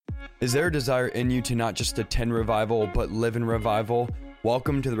Is there a desire in you to not just attend revival, but live in revival?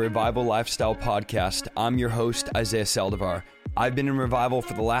 Welcome to the Revival Lifestyle Podcast. I'm your host, Isaiah Saldivar. I've been in revival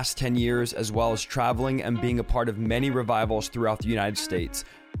for the last 10 years, as well as traveling and being a part of many revivals throughout the United States.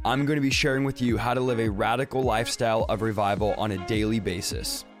 I'm going to be sharing with you how to live a radical lifestyle of revival on a daily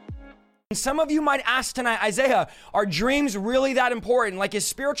basis. Some of you might ask tonight, Isaiah, are dreams really that important? Like, is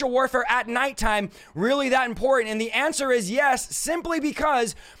spiritual warfare at nighttime really that important? And the answer is yes, simply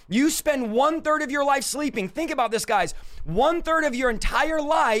because you spend 1/3 of your life sleeping. Think about this, guys. 1/3 of your entire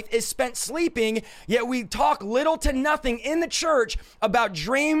life is spent sleeping, yet we talk little to nothing in the church about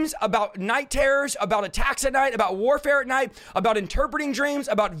dreams, about night terrors, about attacks at night, about warfare at night, about interpreting dreams,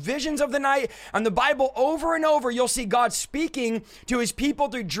 about visions of the night. And the Bible, over and over, you'll see God speaking to his people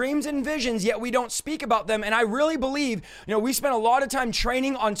through dreams and visions, yet we don't speak about them. And I really believe, we spend a lot of time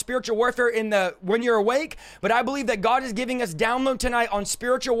training on spiritual warfare when you're awake, but I believe that God is giving us download tonight on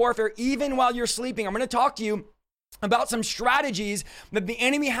spiritual warfare even while you're sleeping. I'm going to talk to you about some strategies that the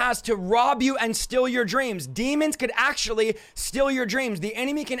enemy has to rob you and steal your dreams. Demons could actually steal your dreams. The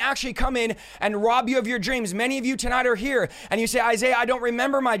enemy can actually come in and rob you of your dreams. Many of you tonight are here and you say, Isaiah, I don't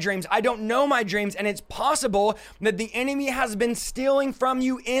remember my dreams. I don't know my dreams. And it's possible that the enemy has been stealing from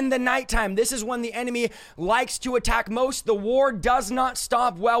you in the nighttime. This is when the enemy likes to attack most. The war does not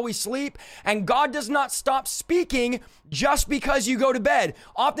stop while we sleep, and God does not stop speaking just because you go to bed.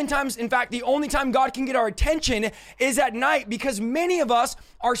 Oftentimes, in fact, the only time God can get our attention is at night, because many of us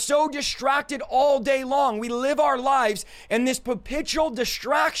are so distracted all day long. We live our lives in this perpetual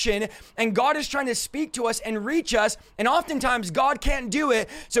distraction, and God is trying to speak to us and reach us, and oftentimes God can't do it.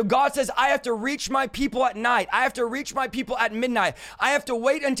 So God says, I have to reach my people at night. I have to reach my people at midnight. I have to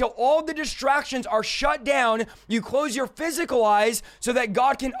wait until all the distractions are shut down. You close your physical eyes so that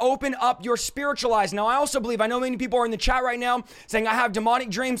God can open up your spiritual eyes. Now, I also believe, I know many people are in the chat right now saying, I have demonic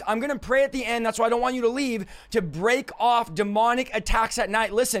dreams. I'm going to pray at the end. That's why I don't want you to leave, to break off demonic attacks at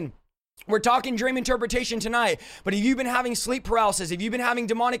night. Listen, we're talking dream interpretation tonight, but if you've been having sleep paralysis, if you've been having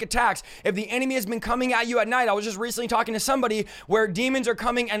demonic attacks, if the enemy has been coming at you at night, I was just recently talking to somebody where demons are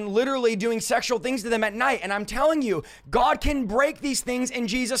coming and literally doing sexual things to them at night. And I'm telling you, God can break these things in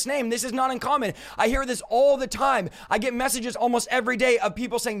Jesus' name. This is not uncommon. I hear this all the time. I get messages almost every day of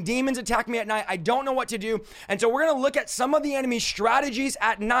people saying, demons attack me at night. I don't know what to do. And so we're going to look at some of the enemy's strategies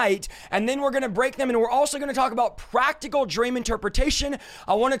at night, and then we're going to break them. And we're also going to talk about practical dream interpretation.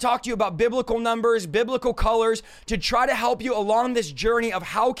 I want to talk to you about biblical numbers, biblical colors, to try to help you along this journey of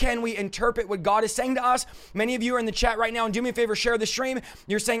how can we interpret what God is saying to us. Many of you are in the chat right now, and do me a favor, share the stream.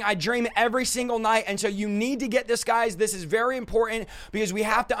 You're saying, I dream every single night. And so you need to get this, guys. This is very important because we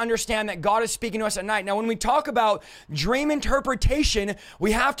have to understand that God is speaking to us at night. Now, when we talk about dream interpretation,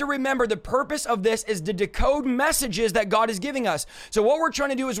 we have to remember the purpose of this is to decode messages that God is giving us. So what we're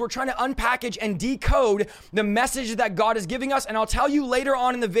trying to do is we're trying to unpackage and decode the message that God is giving us. And I'll tell you later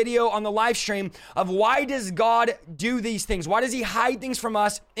on in the video, on the live stream, of why does God do these things? Why does he hide things from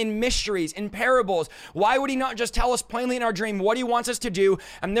us in mysteries, in parables? Why would he not just tell us plainly in our dream what he wants us to do?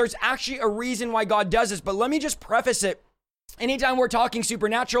 And there's actually a reason why God does this. But let me just preface it. Anytime we're talking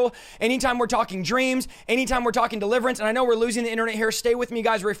supernatural, anytime we're talking dreams, anytime we're talking deliverance, and I know we're losing the internet here. Stay with me,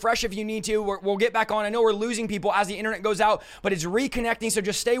 guys. Refresh if you need to. We'll get back on. I know we're losing people as the internet goes out, but it's reconnecting, so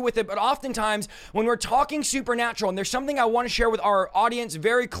just stay with it. But oftentimes, when we're talking supernatural, and there's something I want to share with our audience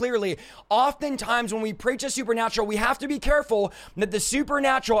very clearly, oftentimes when we preach a supernatural, we have to be careful that the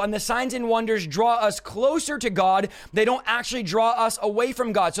supernatural and the signs and wonders draw us closer to God. They don't actually draw us away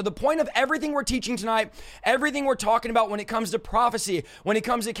from God. So the point of everything we're teaching tonight, everything we're talking about when it comes to prophecy, when it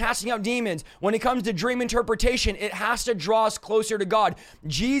comes to casting out demons, when it comes to dream interpretation, it has to draw us closer to God.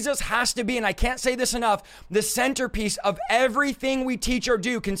 Jesus has to be, and I can't say this enough, the centerpiece of everything we teach or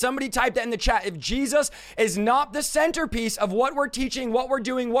do. Can somebody type that in the chat? If Jesus is not the centerpiece of what we're teaching, what we're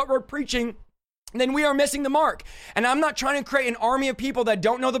doing, what we're preaching, then we are missing the mark. And I'm not trying to create an army of people that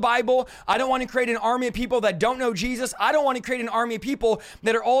don't know the Bible. I don't want to create an army of people that don't know Jesus. I don't want to create an army of people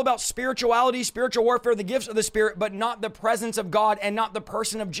that are all about spirituality, spiritual warfare, the gifts of the Spirit, but not the presence of God and not the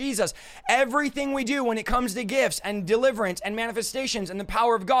person of Jesus. Everything we do when it comes to gifts and deliverance and manifestations and the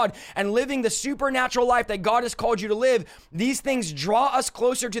power of God and living the supernatural life that God has called you to live, these things draw us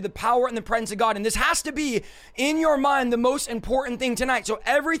closer to the power and the presence of God. And this has to be in your mind the most important thing tonight. So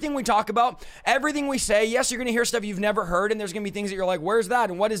everything we talk about, everything we say, yes, you're going to hear stuff you've never heard, and there's going to be things that you're like, where's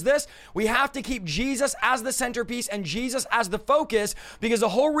that? And what is this? We have to keep Jesus as the centerpiece and Jesus as the focus, because the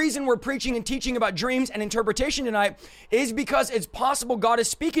whole reason we're preaching and teaching about dreams and interpretation tonight is because it's possible God is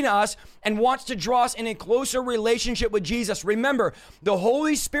speaking to us and wants to draw us in a closer relationship with Jesus. Remember, the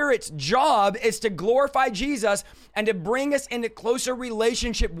Holy Spirit's job is to glorify Jesus and to bring us into closer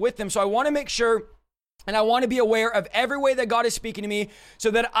relationship with him. So I want to make sure and I want to be aware of every way that God is speaking to me so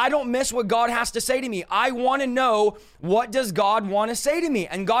that I don't miss what God has to say to me. I want to know, what does God want to say to me?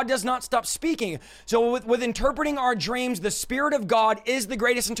 And God does not stop speaking. So with interpreting our dreams, the Spirit of God is the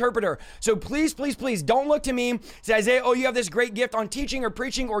greatest interpreter. So please, please, please don't look to me, say, Isaiah, oh, you have this great gift on teaching or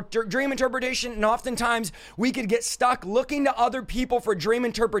preaching or dream interpretation. And oftentimes we could get stuck looking to other people for dream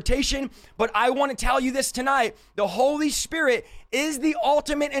interpretation. But I want to tell you this tonight, the Holy Spirit is the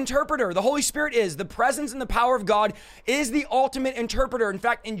ultimate interpreter. The Holy Spirit is. The presence and the power of God is the ultimate interpreter. In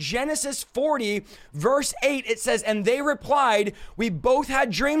fact, in Genesis 40, verse 8, it says, and they replied, we both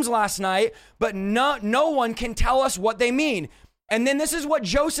had dreams last night, but no one can tell us what they mean. And then this is what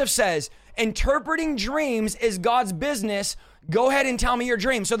Joseph says, interpreting dreams is God's business. Go ahead and tell me your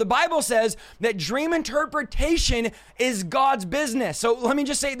dream. So the Bible says that dream interpretation is God's business. So let me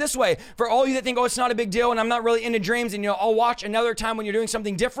just say it this way. For all you that think, oh, it's not a big deal and I'm not really into dreams and I'll watch another time when you're doing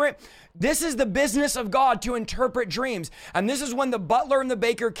something different. This is the business of God, to interpret dreams. And this is when the butler and the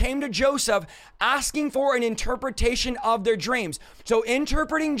baker came to Joseph asking for an interpretation of their dreams. So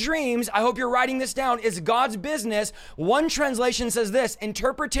interpreting dreams, I hope you're writing this down, is God's business. One translation says this,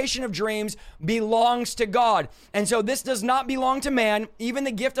 interpretation of dreams belongs to God. And so this does not belong to man. Even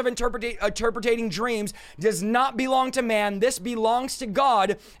the gift of interpreting dreams does not belong to man. This belongs to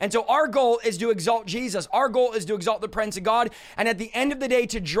God. And so our goal is to exalt Jesus. Our goal is to exalt the presence of God. And at the end of the day,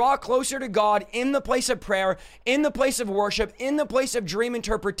 to draw closer to God in the place of prayer, in the place of worship, in the place of dream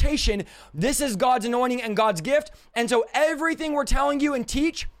interpretation. This is God's anointing and God's gift. And so everything we're telling you and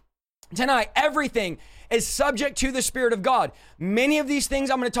teach tonight, everything is subject to the Spirit of God. Many of these things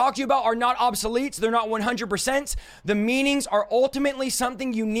I'm going to talk to you about are not obsolete. They're not 100%. The meanings are ultimately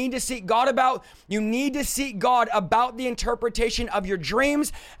something you need to seek God about. You need to seek God about the interpretation of your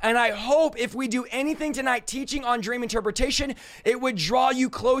dreams. And I hope if we do anything tonight teaching on dream interpretation, it would draw you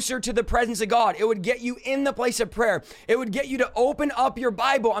closer to the presence of God. It would get you in the place of prayer. It would get you to open up your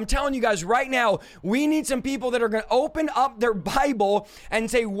Bible. I'm telling you guys right now, we need some people that are going to open up their Bible and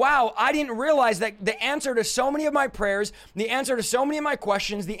say, wow, I didn't realize that the answer to so many of my prayers, the answer to so many of my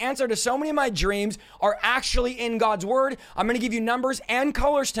questions, the answer to so many of my dreams are actually in God's word. I'm going to give you numbers and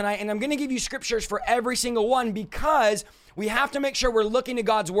colors tonight, and I'm going to give you scriptures for every single one, because we have to make sure we're looking to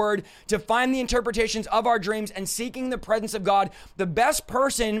God's word to find the interpretations of our dreams and seeking the presence of God. The best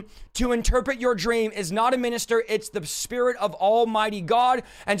person to interpret your dream is not a minister. It's the Spirit of Almighty God.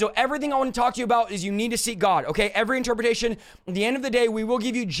 And so everything I want to talk to you about is you need to seek God, okay? Every interpretation, at the end of the day, we will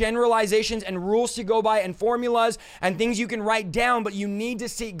give you generalizations and rules to go by and formulas and things you can write down, but you need to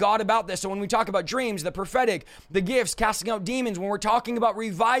seek God about this. So when we talk about dreams, the prophetic, the gifts, casting out demons, when we're talking about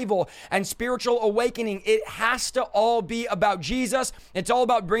revival and spiritual awakening, it has to all be about Jesus. It's all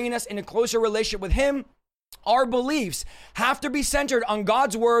about bringing us in a closer relationship with him. Our beliefs have to be centered on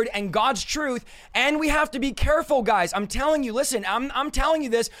God's word and God's truth, and we have to be careful, guys. I'm telling you, listen, I'm telling you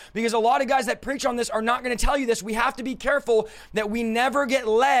this because a lot of guys that preach on this are not going to tell you this. We have to be careful that we never get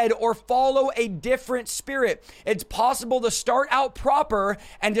led or follow a different spirit. It's possible to start out proper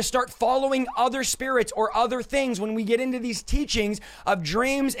and to start following other spirits or other things. When we get into these teachings of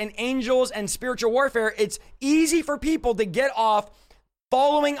dreams and angels and spiritual warfare, it's easy for people to get off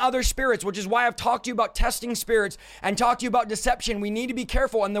following other spirits, which is why I've talked to you about testing spirits and talked to you about deception. We need to be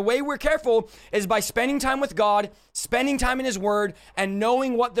careful. And the way we're careful is by spending time with God, spending time in his word, and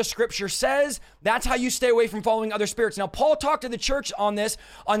knowing what the scripture says. That's how you stay away from following other spirits. Now, Paul talked to the church on this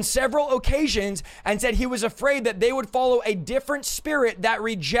on several occasions and said he was afraid that they would follow a different spirit that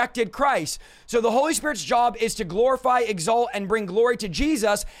rejected Christ. So the Holy Spirit's job is to glorify, exalt, and bring glory to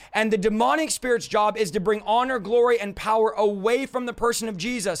Jesus. And the demonic spirit's job is to bring honor, glory, and power away from the person of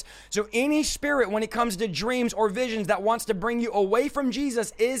Jesus. So any spirit, when it comes to dreams or visions, that wants to bring you away from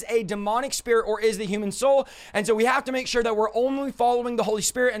Jesus is a demonic spirit or is the human soul. And so we have to make sure that we're only following the Holy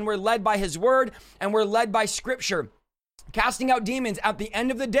Spirit and we're led by his word and we're led by scripture. Casting out demons at the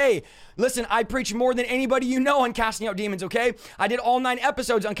end of the day. Listen, I preach more than anybody you know on casting out demons, okay? I did all 9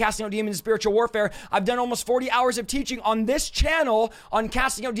 episodes on casting out demons and spiritual warfare. I've done almost 40 hours of teaching on this channel on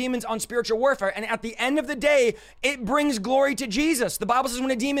casting out demons on spiritual warfare. And at the end of the day, it brings glory to Jesus. The Bible says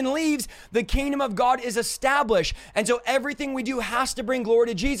when a demon leaves, the kingdom of God is established. And so everything we do has to bring glory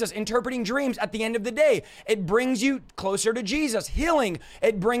to Jesus. Interpreting dreams at the end of the day, it brings you closer to Jesus. Healing,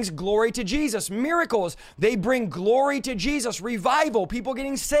 it brings glory to Jesus. Miracles, they bring glory to Jesus. Revival, people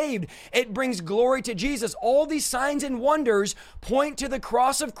getting saved, it brings glory to Jesus. All these signs and wonders point to the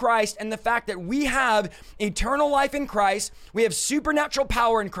cross of Christ and the fact that we have eternal life in Christ. We have supernatural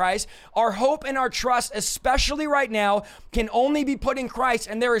power in Christ. Our hope and our trust, especially right now, can only be put in Christ.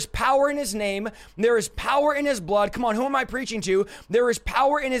 And there is power in his name. There is power in his blood. Come on, who am I preaching to? There is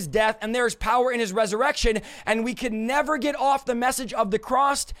power in his death and there is power in his resurrection. And we can never get off the message of the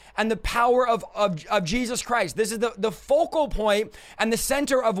cross and the power of Jesus Christ. This is the focal point and the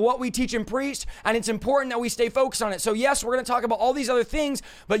center of what we teach and preach, and it's important that we stay focused on it. So yes, we're going to talk about all these other things,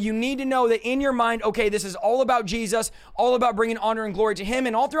 but you need to know that in your mind, okay, this is all about Jesus, all about bringing honor and glory to him.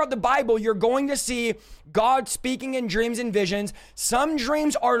 And all throughout the Bible, you're going to see God speaking in dreams and visions. Some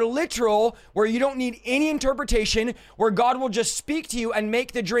dreams are literal, where you don't need any interpretation, where God will just speak to you and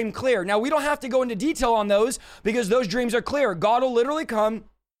make the dream clear. Now, we don't have to go into detail on those because those dreams are clear. God will literally come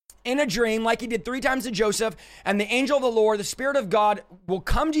in a dream, like he did 3 times to Joseph, and the angel of the Lord, the Spirit of God, will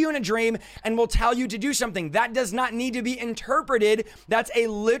come to you in a dream and will tell you to do something. That does not need to be interpreted. That's a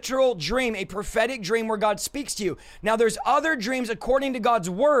literal dream, a prophetic dream where God speaks to you. Now, there's other dreams according to God's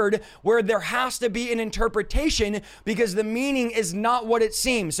word where there has to be an interpretation because the meaning is not what it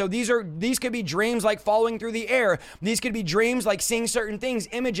seems. So these could be dreams like falling through the air. These could be dreams like seeing certain things,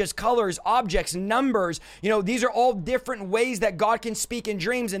 images, colors, objects, numbers. These are all different ways that God can speak in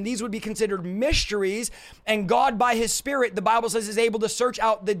dreams, and these would be considered mysteries. And God, by his Spirit, the Bible says, is able to search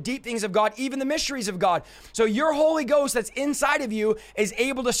out the deep things of God, even the mysteries of God. So your Holy Ghost that's inside of you is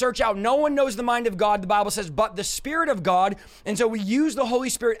able to search out. No one knows the mind of God, the Bible says, but the Spirit of God. And so we use the Holy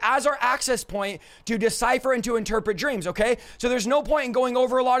Spirit as our access point to decipher and to interpret dreams, okay? So there's no point in going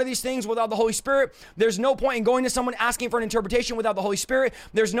over a lot of these things without the Holy Spirit. There's no point in going to someone asking for an interpretation without the Holy Spirit.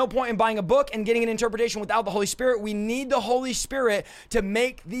 There's no point in buying a book and getting an interpretation without the Holy Spirit. We need the Holy Spirit to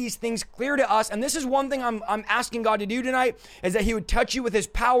make these things clear to us. And this is one thing I'm asking God to do tonight, is that he would touch you with his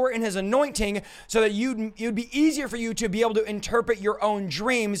power and his anointing so that it'd be easier for you to be able to interpret your own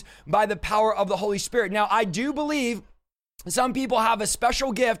dreams by the power of the Holy Spirit. Now, I do believe some people have a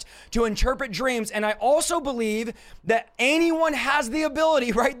special gift to interpret dreams, and I also believe that anyone has the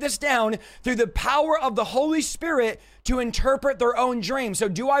ability, write this down, through the power of the Holy Spirit to interpret their own dreams. So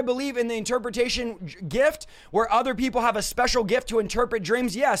do I believe in the interpretation gift where other people have a special gift to interpret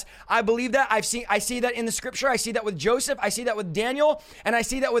dreams? Yes, I believe that. I see that in the scripture. I see that with Joseph. I see that with Daniel, and I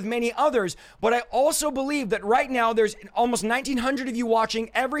see that with many others. But I also believe that right now there's almost 1,900 of you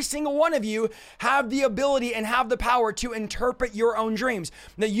watching. Every single one of you have the ability and have the power to interpret your own dreams.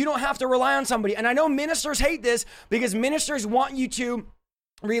 That you don't have to rely on somebody. And I know ministers hate this because ministers want you to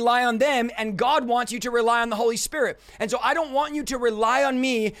rely on them, and God wants you to rely on the Holy Spirit. And so I don't want you to rely on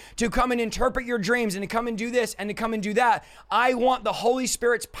me to come and interpret your dreams and to come and do this and to come and do that. I want the Holy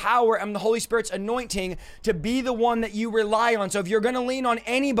Spirit's power and the Holy Spirit's anointing to be the one that you rely on. So if you're going to lean on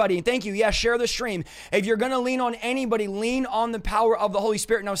anybody, thank you. Yeah, share the stream. If you're going to lean on anybody, lean on the power of the Holy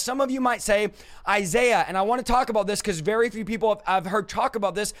Spirit. Now, some of you might say, Isaiah, and I want to talk about this because very few people I've heard talk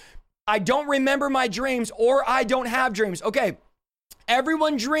about this. I don't remember my dreams, or I don't have dreams. Okay.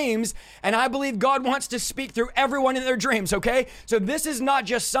 Everyone dreams, and I believe God wants to speak through everyone in their dreams, okay? So this is not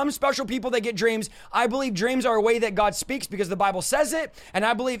just some special people that get dreams. I believe dreams are a way that God speaks because the Bible says it, and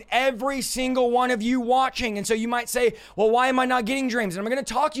I believe every single one of you watching. And so you might say, well, why am I not getting dreams? And I'm going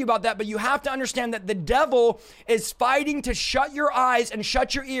to talk to you about that, but you have to understand that the devil is fighting to shut your eyes and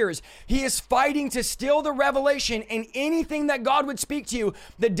shut your ears. He is fighting to steal the revelation, and anything that God would speak to you,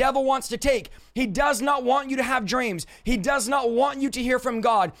 the devil wants to take. He does not want you to have dreams. He does not want you to hear from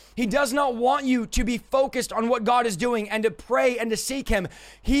God. He does not want you to be focused on what God is doing and to pray and to seek him.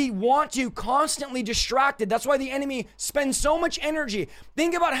 He wants you constantly distracted. That's why the enemy spends so much energy.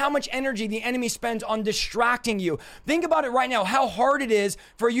 Think about how much energy the enemy spends on distracting you. Think about it right now, how hard it is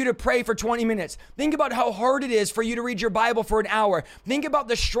for you to pray for 20 minutes. Think about how hard it is for you to read your Bible for an hour. Think about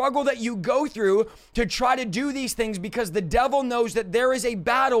the struggle that you go through to try to do these things because the devil knows that there is a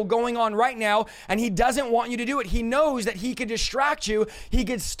battle going on right now, and he doesn't want you to do it. He knows that he could distract you. He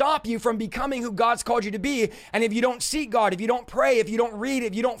could stop you from becoming who God's called you to be. And if you don't seek God, if you don't pray, if you don't read,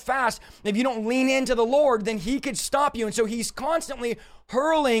 if you don't fast, if you don't lean into the Lord, then he could stop you. And so he's constantly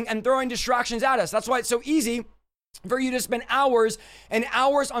hurling and throwing distractions at us. That's why it's so easy for you to spend hours and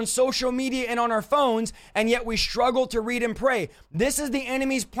hours on social media and on our phones, and yet we struggle to read and pray. This is the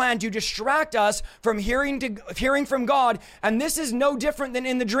enemy's plan to distract us from hearing from God, and this is no different than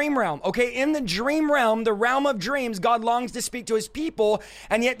in the dream realm, okay? In the dream realm, the realm of dreams, God longs to speak to his people,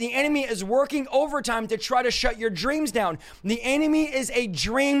 and yet the enemy is working overtime to try to shut your dreams down. The enemy is a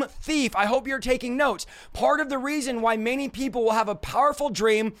dream thief. I hope you're taking notes. Part of the reason why many people will have a powerful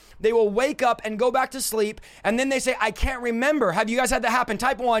dream, they will wake up and go back to sleep, and then they say, I can't remember. Have you guys had that happen?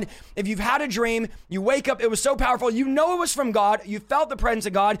 Type 1, if you've had a dream, you wake up, it was so powerful, you know it was from God, you felt the presence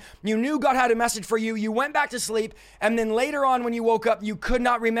of God, you knew God had a message for you, you went back to sleep, and then later on when you woke up, you could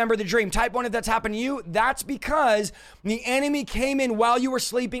not remember the dream. Type 1 if that's happened to you. That's because the enemy came in while you were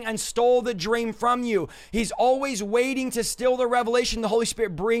sleeping and stole the dream from you. He's always waiting to steal the revelation the Holy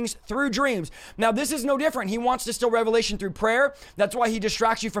Spirit brings through dreams. Now, this is no different. He wants to steal revelation through prayer. That's why he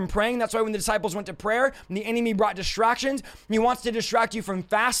distracts you from praying. That's why when the disciples went to prayer, the enemy brought distractions. He wants to distract you from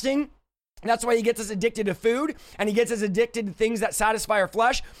fasting. That's why he gets us addicted to food, and he gets us addicted to things that satisfy our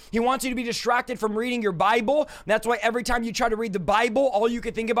flesh. He wants you to be distracted from reading your Bible. That's why every time you try to read the Bible, all you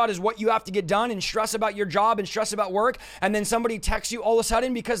can think about is what you have to get done and stress about your job and stress about work. And then somebody texts you all of a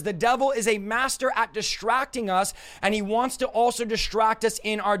sudden, because the devil is a master at distracting us, and he wants to also distract us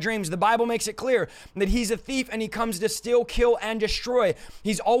in our dreams. The Bible makes it clear that he's a thief and he comes to steal, kill, and destroy.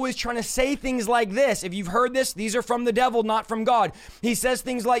 He's always trying to say things like this. If you've heard this, these are from the devil, not from God. He says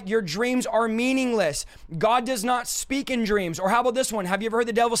things like, your dreams are meaningless. God does not speak in dreams. Or how about this one? Have you ever heard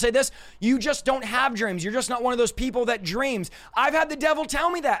the devil say this? You just don't have dreams. You're just not one of those people that dreams. I've had the devil tell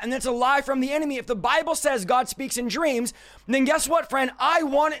me that, and it's a lie from the enemy. If the Bible says God speaks in dreams, then guess what, friend? I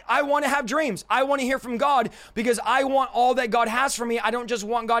want to have dreams. I want to hear from God because I want all that God has for me. I don't just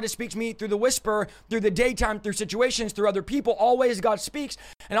want God to speak to me through the whisper, through the daytime, through situations, through other people. Always God speaks.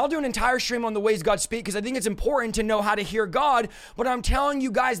 And I'll do an entire stream on the ways God speaks because I think it's important to know how to hear God. But I'm telling you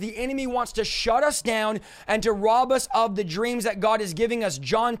guys, the enemy wants to shut us down and to rob us of the dreams that God is giving us.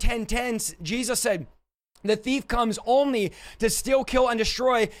 John 10:10, Jesus said, the thief comes only to steal, kill, and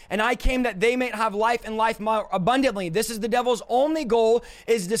destroy, and I came that they may have life and life more abundantly. This is the devil's only goal,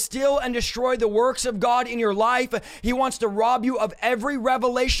 is to steal and destroy the works of God in your life. He wants to rob you of every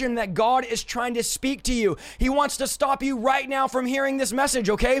revelation that God is trying to speak to you. He wants to stop you right now from hearing this message,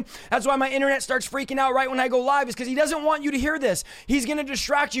 okay? That's why my internet starts freaking out right when I go live, is because he doesn't want you to hear this. He's going to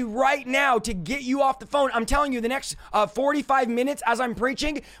distract you right now to get you off the phone. I'm telling you, the next 45 minutes as I'm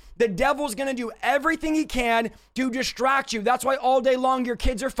preaching, the devil's going to do everything he can to distract you. That's why all day long your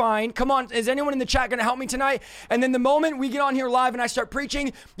kids are fine. Come on, is anyone in the chat going to help me tonight? And then the moment we get on here live and I start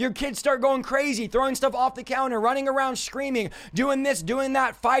preaching, your kids start going crazy, throwing stuff off the counter, running around, screaming, doing this, doing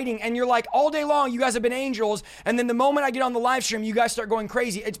that, fighting. And you're like, all day long, you guys have been angels. And then the moment I get on the live stream, you guys start going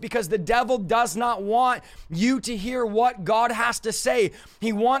crazy. It's because the devil does not want you to hear what God has to say.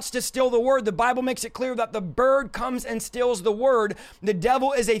 He wants to steal the word. The Bible makes it clear that the bird comes and steals the word. The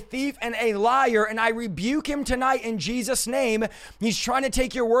devil is a thief and a liar, and I rebuke him tonight in Jesus' name. He's trying to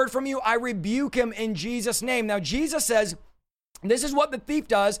take your word from you. I rebuke him in Jesus' name. Now, Jesus says, this is what the thief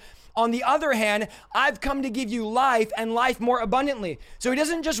does. On the other hand, I've come to give you life and life more abundantly. So he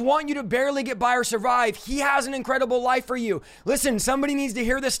doesn't just want you to barely get by or survive. He has an incredible life for you. Listen, somebody needs to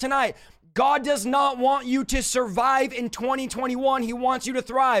hear this tonight. God does not want you to survive in 2021. He wants you to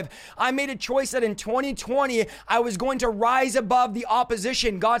thrive. I made a choice that in 2020, I was going to rise above the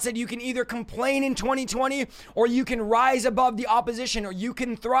opposition. God said you can either complain in 2020 or you can rise above the opposition or you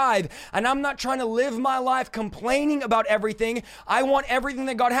can thrive. And I'm not trying to live my life complaining about everything. I want everything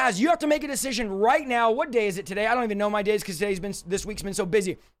that God has. You have to make a decision right now. What day is it today? I don't even know my days because this week's been so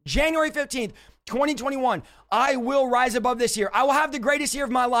busy. January 15th. 2021, I will rise above this year. I will have the greatest year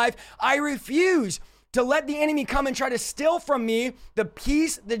of my life. I refuse to let the enemy come and try to steal from me the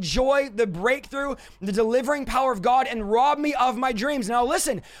peace, the joy, the breakthrough, the delivering power of God and rob me of my dreams. Now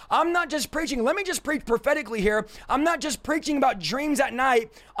listen, I'm not just preaching. Let me just preach prophetically here. I'm not just preaching about dreams at night.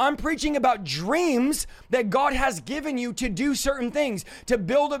 I'm preaching about dreams that God has given you to do certain things, to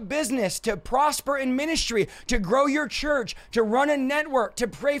build a business, to prosper in ministry, to grow your church, to run a network, to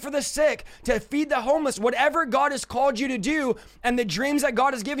pray for the sick, to feed the homeless, whatever God has called you to do and the dreams that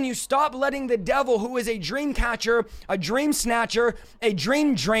God has given you. Stop letting the devil, who is a dream catcher, a dream snatcher, a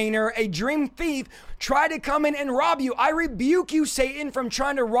dream drainer, a dream thief, try to come in and rob you. I rebuke you, Satan, from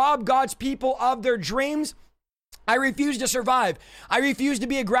trying to rob God's people of their dreams. I refuse to survive. I refuse to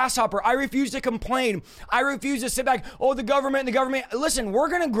be a grasshopper. I refuse to complain. I refuse to sit back. Oh, the government. Listen, we're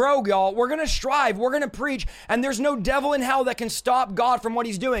going to grow, y'all. We're going to strive. We're going to preach. And there's no devil in hell that can stop God from what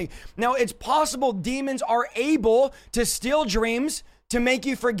he's doing. Now, it's possible demons are able to steal dreams, to make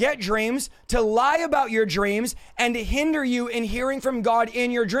you forget dreams, to lie about your dreams, and to hinder you in hearing from God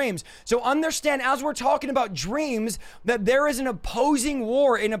in your dreams. So understand, as we're talking about dreams, that there is an opposing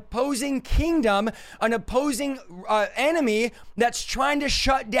war, an opposing kingdom, an opposing enemy that's trying to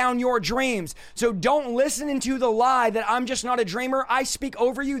shut down your dreams. So don't listen into the lie that I'm just not a dreamer. I speak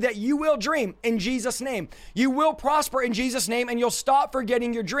over you that you will dream in Jesus' name. You will prosper in Jesus' name, and you'll stop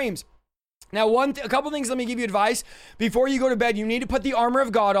forgetting your dreams. Now, a couple things, let me give you advice. Before you go to bed, you need to put the armor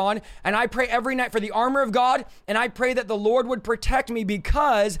of God on. And I pray every night for the armor of God. And I pray that the Lord would protect me,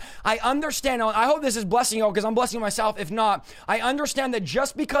 because I understand. I hope this is blessing you all, because I'm blessing myself. If not, I understand that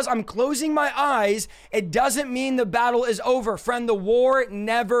just because I'm closing my eyes, it doesn't mean the battle is over. Friend, the war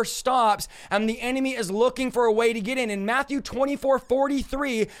never stops. And the enemy is looking for a way to get in. In Matthew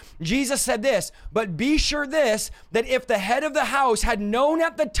 24:43, Jesus said this, "But be sure this, that if the head of the house had known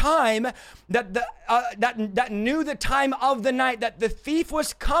at the time that knew the time of the night that the thief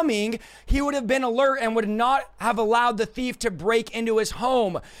was coming, he would have been alert and would not have allowed the thief to break into his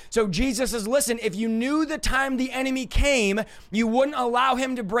home." So Jesus says, listen, if you knew the time the enemy came, you wouldn't allow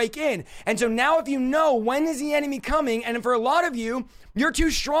him to break in. And so now if you know when is the enemy coming, and for a lot of you, you're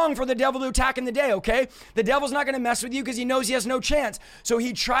too strong for the devil to attack in the day, okay? The devil's not going to mess with you because he knows he has no chance. So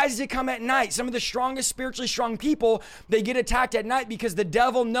he tries to come at night. Some of the strongest, spiritually strong people, they get attacked at night because the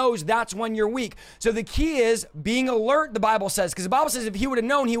devil knows that's when you're weak. So the key is being alert, the Bible says, because the Bible says if he would have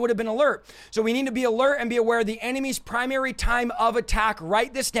known, he would have been alert. So we need to be alert and be aware of the enemy's primary time of attack.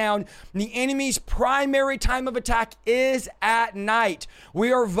 Write this down. The enemy's primary time of attack is at night.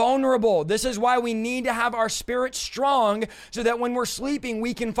 We are vulnerable. This is why we need to have our spirit strong, so that when we're sleeping,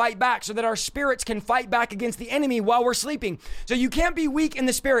 we can fight back, so that our spirits can fight back against the enemy while we're sleeping. So you can't be weak in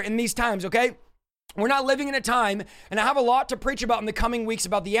the spirit in these times, okay? We're not living in a time, and I have a lot to preach about in the coming weeks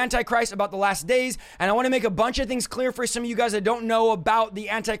about the Antichrist, about the last days, and I want to make a bunch of things clear for some of you guys that don't know about the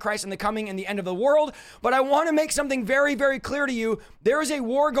Antichrist and the coming and the end of the world, but I want to make something very, very clear to you. There is a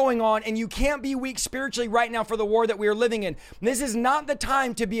war going on, and you can't be weak spiritually right now for the war that we are living in. This is not the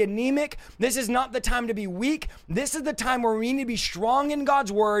time to be anemic. This is not the time to be weak. This is the time where we need to be strong in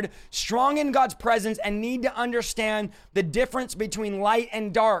God's word, strong in God's presence, and need to understand the difference between light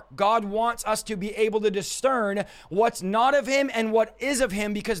and dark. God wants us to be able to discern what's not of him and what is of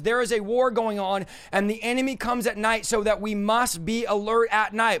him, because there is a war going on and the enemy comes at night, so that we must be alert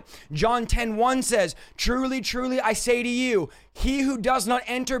at night. John 10:1 says, "Truly, truly, I say to you, he who does not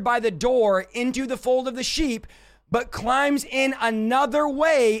enter by the door into the fold of the sheep, but climbs in another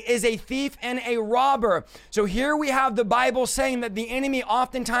way, is a thief and a robber." So here we have the Bible saying that the enemy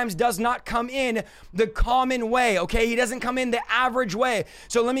oftentimes does not come in the common way, okay? He doesn't come in the average way.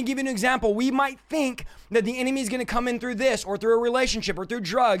 So let me give you an example. We might think that the enemy is going to come in through this, or through a relationship, or through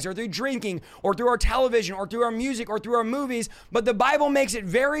drugs, or through drinking, or through our television, or through our music, or through our movies. But the Bible makes it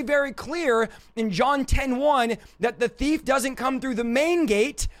very, very clear in John 10:1 that the thief doesn't come through the main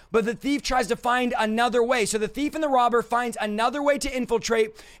gate, but the thief tries to find another way. So the thief and the robber finds another way to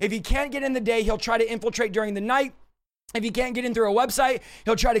infiltrate. If he can't get in the day, he'll try to infiltrate during the night. If he can't get in through a website,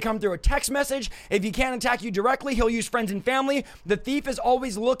 he'll try to come through a text message. If he can't attack you directly, he'll use friends and family. The thief is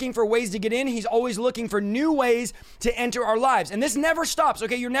always looking for ways to get in. He's always looking for new ways to enter our lives. And this never stops,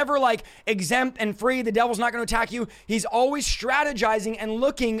 okay? You're never like exempt and free. The devil's not going to attack you. He's always strategizing and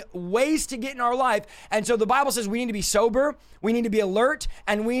looking ways to get in our life. And so the Bible says we need to be sober, we need to be alert,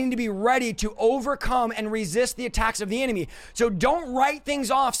 and we need to be ready to overcome and resist the attacks of the enemy. So don't write things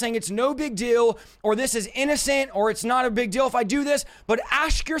off saying it's no big deal, or this is innocent, or it's not a big deal if I do this. But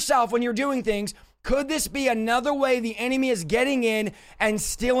ask yourself when you're doing things, could this be another way the enemy is getting in and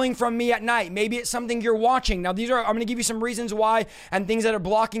stealing from me at night? Maybe it's something you're watching. Now, I'm going to give you some reasons why, and things that are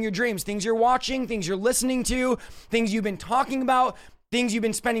blocking your dreams. Things you're watching, things you're listening to, things you've been talking about, things you've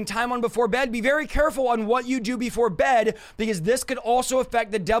been spending time on before bed. Be very careful on what you do before bed, because this could also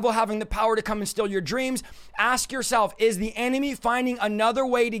affect the devil having the power to come and steal your dreams. Ask yourself, is the enemy finding another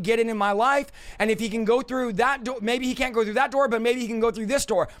way to get in my life? And if he can go through that door, maybe he can't go through that door, but maybe he can go through this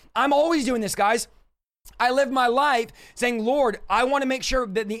door. I'm always doing this, guys. I live my life saying, Lord, I want to make sure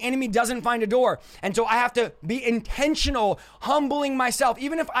that the enemy doesn't find a door. And so I have to be intentional, humbling myself.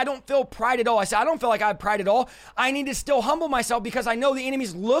 Even if I don't feel pride at all. I say, I don't feel like I have pride at all. I need to still humble myself, because I know the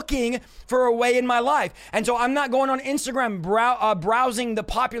enemy's looking for a way in my life. And so I'm not going on Instagram browsing the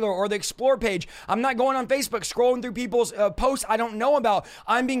popular or the explore page. I'm not going on Facebook scrolling through people's posts I don't know about.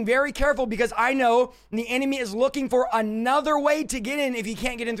 I'm being very careful, because I know the enemy is looking for another way to get in if he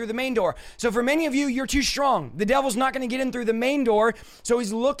can't get in through the main door. So for many of you, you're too strong. The devil's not going to get in through the main door, so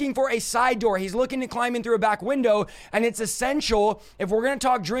he's looking for a side door. He's looking to climb in through a back window, and it's essential, if we're going to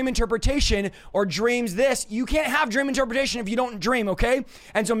talk dream interpretation or dreams you can't have dream interpretation if you don't dream, okay?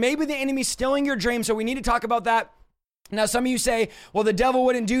 And so maybe the enemy's stealing your dream, so we need to talk about that. Now, some of you say, well, the devil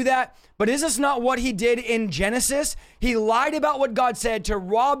wouldn't do that. But is this not what he did in Genesis? He lied about what God said to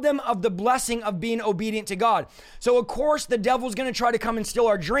rob them of the blessing of being obedient to God. So, of course, the devil's going to try to come and steal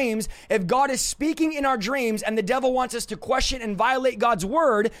our dreams. If God is speaking in our dreams and the devil wants us to question and violate God's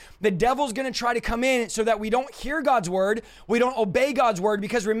word, the devil's going to try to come in so that we don't hear God's word, we don't obey God's word.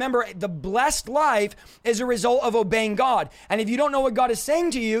 Because remember, the blessed life is a result of obeying God. And if you don't know what God is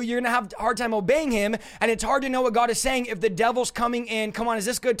saying to you, you're going to have a hard time obeying him. And it's hard to know what God is saying if the devil's coming in, come on, is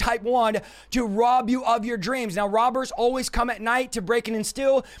this good? Type 1, to rob you of your dreams. Now, robbers always come at night to break in and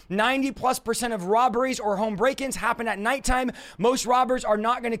steal. 90+% of robberies or home break-ins happen at nighttime. Most robbers are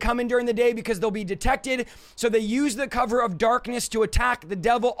not going to come in during the day because they'll be detected. So they use the cover of darkness to attack. The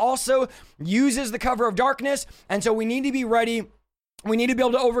devil also uses the cover of darkness. And so we need to be ready. We need to be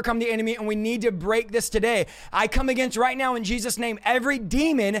able to overcome the enemy, and we need to break this today. I come against right now in Jesus' name every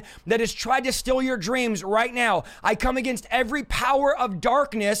demon that has tried to steal your dreams right now. I come against every power of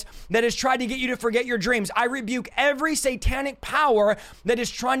darkness that has tried to get you to forget your dreams. I rebuke every satanic power that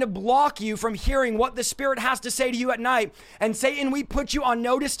is trying to block you from hearing what the Spirit has to say to you at night. And Satan, we put you on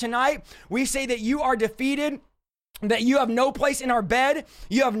notice tonight. We say that you are defeated, that you have no place in our bed,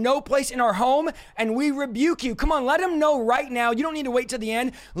 you have no place in our home, and we rebuke you. Come on, let him know right now. You don't need to wait to the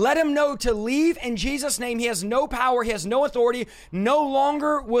end. Let him know to leave in Jesus' name. He has no power. He has no authority. No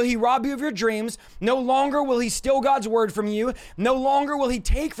longer will he rob you of your dreams. No longer will he steal God's word from you. No longer will he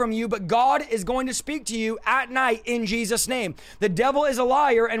take from you, but God is going to speak to you at night in Jesus' name. The devil is a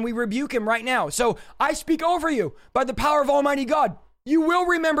liar, and we rebuke him right now. So I speak over you by the power of Almighty God. You will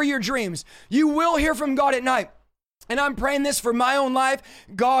remember your dreams. You will hear from God at night. And I'm praying this for my own life.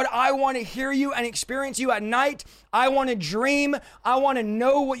 God, I want to hear you and experience you at night. I want to dream. I want to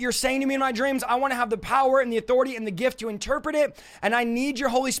know what you're saying to me in my dreams. I want to have the power and the authority and the gift to interpret it. And I need your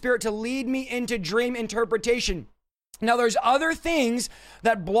Holy Spirit to lead me into dream interpretation. Now, there's other things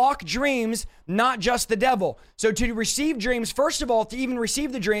that block dreams, not just the devil. So to receive dreams, first of all, to even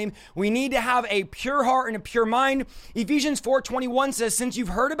receive the dream, we need to have a pure heart and a pure mind. Ephesians 4:21 says, since you've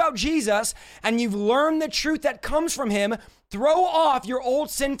heard about Jesus and you've learned the truth that comes from him, throw off your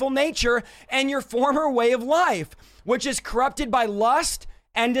old sinful nature and your former way of life, which is corrupted by lust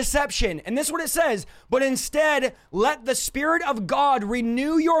and deception. And this is what it says, but instead, let the Spirit of God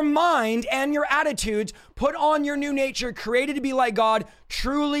renew your mind and your attitudes. Put on your new nature, created to be like God,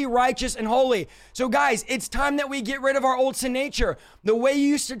 truly righteous and holy. So guys, it's time that we get rid of our old sin nature. The way you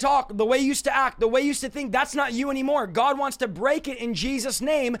used to talk, the way you used to act, the way you used to think, that's not you anymore. God wants to break it in Jesus'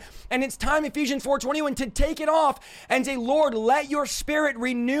 name. And it's time, Ephesians 4:21, to take it off and say, Lord, let your Spirit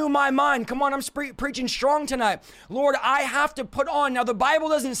renew my mind. Come on, I'm preaching strong tonight. Lord, I have to put on. Now, the Bible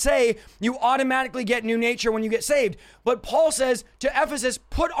doesn't say you automatically get new nature when you get saved. But Paul says to Ephesus,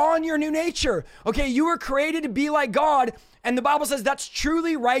 put on your new nature. Okay, you were created to be like God. And the Bible says that's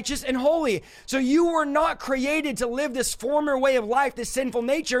truly righteous and holy. So you were not created to live this former way of life, this sinful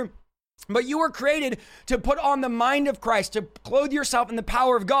nature, but you were created to put on the mind of Christ, to clothe yourself in the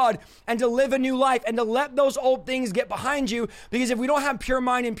power of God, and to live a new life, and to let those old things get behind you. Because if we don't have pure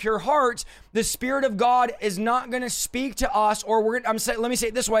mind and pure hearts, the Spirit of God is not going to speak to us, or let me say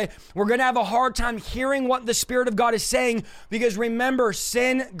it this way, we're going to have a hard time hearing what the Spirit of God is saying, because remember,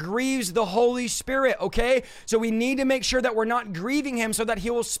 sin grieves the Holy Spirit, okay? So we need to make sure that we're not grieving him so that he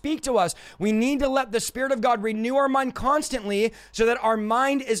will speak to us. We need to let the Spirit of God renew our mind constantly so that our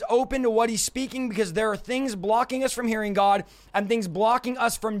mind is open to what he's speaking, because there are things blocking us from hearing God and things blocking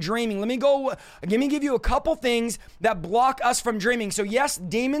us from dreaming. Let me give you a couple things that block us from dreaming. So yes,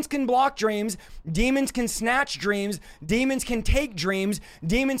 demons can block dreams. Demons can snatch dreams. Demons can take dreams.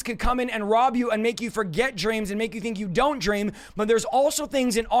 Demons can come in and rob you and make you forget dreams and make you think you don't dream. But there's also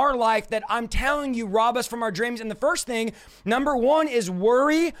things in our life that I'm telling you rob us from our dreams. And the first thing, number one, is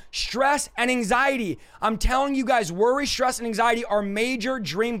worry, stress, and anxiety. I'm telling you guys, worry, stress, and anxiety are major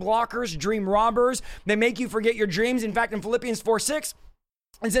dream blockers, dream robbers. They make you forget your dreams. In fact, in Philippians 4:6,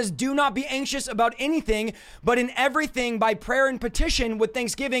 it says, do not be anxious about anything, but in everything by prayer and petition with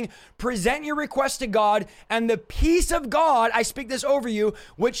thanksgiving, present your requests to God, and the peace of God, I speak this over you,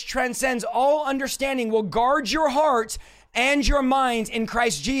 which transcends all understanding, will guard your hearts and your minds in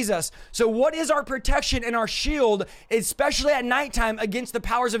Christ Jesus. So what is our protection and our shield, especially at nighttime against the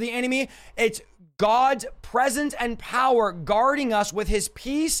powers of the enemy? It's God's presence and power guarding us with his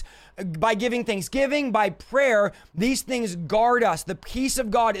peace by giving thanksgiving, by prayer. These things guard us. The peace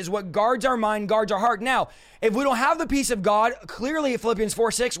of God is what guards our mind, guards our heart. Now, if we don't have the peace of God, clearly Philippians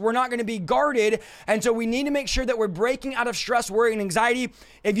 4:6, we're not going to be guarded. And so we need to make sure that we're breaking out of stress, worry, and anxiety.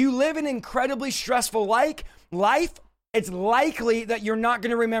 If you live an incredibly stressful life, it's likely that you're not going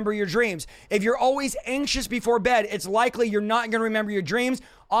to remember your dreams. If you're always anxious before bed, it's likely you're not going to remember your dreams.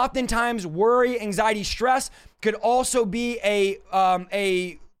 Oftentimes, worry, anxiety, stress could also be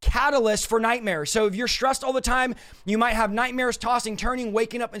a catalyst for nightmares. So if you're stressed all the time, you might have nightmares, tossing, turning,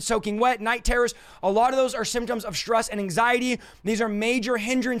 waking up and soaking wet, night terrors. A lot of those are symptoms of stress and anxiety. These are major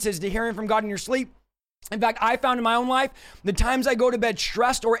hindrances to hearing from God in your sleep. In fact, I found in my own life, the times I go to bed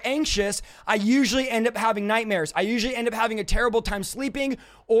stressed or anxious, I usually end up having nightmares. I usually end up having a terrible time sleeping,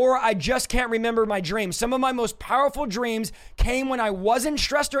 or I just can't remember my dreams. Some of my most powerful dreams came when I wasn't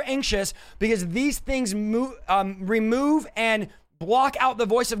stressed or anxious, because these things remove and block out the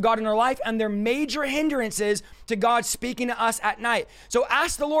voice of God in our life, and they're major hindrances to God speaking to us at night. So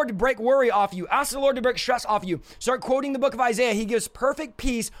ask the Lord to break worry off you. Ask the Lord to break stress off you. Start quoting the book of Isaiah. He gives perfect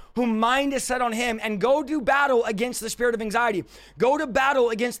peace whom mind is set on him, and go do battle against the spirit of anxiety. Go to battle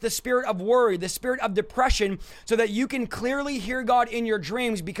against the spirit of worry, the spirit of depression, so that you can clearly hear God in your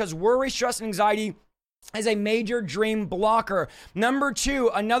dreams, because worry, stress, and anxiety is a major dream blocker. Number 2,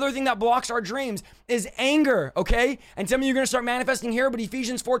 another thing that blocks our dreams is anger, okay? And some of you are going to start manifesting here, but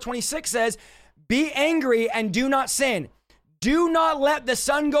Ephesians 4:26 says, be angry and do not sin. Do not let the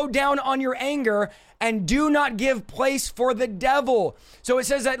sun go down on your anger, and do not give place for the devil. So it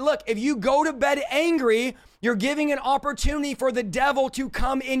says that, look, if you go to bed angry, you're giving an opportunity for the devil to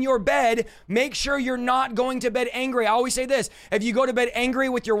come in your bed. Make sure you're not going to bed angry. I always say this: if you go to bed angry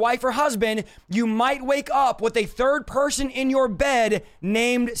with your wife or husband, you might wake up with a third person in your bed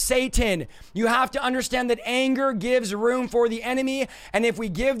named Satan. You have to understand that anger gives room for the enemy, and if we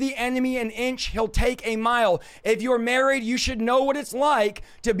give the enemy an inch, he'll take a mile. If you're married, you should know what it's like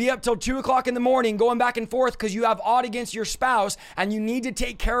to be up till 2 o'clock in the morning going back and forth because you have odd against your spouse, and you need to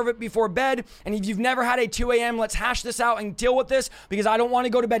take care of it before bed. And if you've never had a 2 a.m., let's hash this out and deal with this, because I don't want to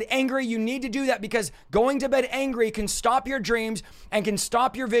go to bed angry. You need to do that, because going to bed angry can stop your dreams and can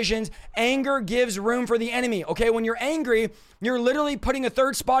stop your visions. Anger gives room for the enemy. Okay, when you're angry, you're literally putting a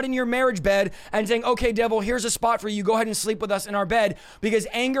third spot in your marriage bed and saying, okay, devil, here's a spot for you. Go ahead and sleep with us in our bed, because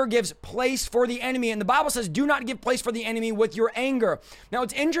anger gives place for the enemy. And the Bible says, do not give place for the enemy with your anger. Now,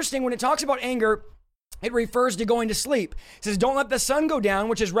 it's interesting when it talks about anger, it refers to going to sleep. It says, don't let the sun go down,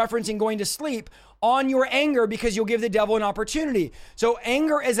 which is referencing going to sleep on your anger, because you'll give the devil an opportunity. So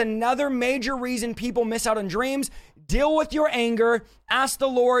anger is another major reason people miss out on dreams. Deal with your anger. Ask the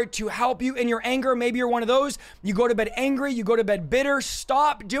Lord to help you in your anger. Maybe you're one of those. You go to bed angry. You go to bed bitter.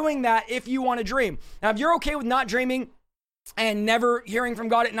 Stop doing that if you want to dream. Now, if you're okay with not dreaming and never hearing from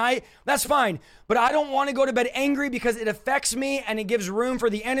God at night, that's fine. But I don't want to go to bed angry, because it affects me and it gives room for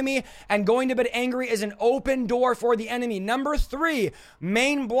the enemy. And going to bed angry is an open door for the enemy. Number 3,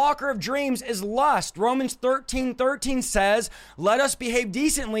 main blocker of dreams is lust. Romans 13:13 says, let us behave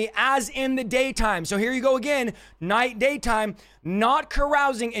decently as in the daytime. So here you go again, night, daytime, not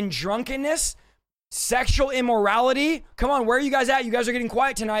carousing in drunkenness, sexual immorality. Come on, where are you guys at? You guys are getting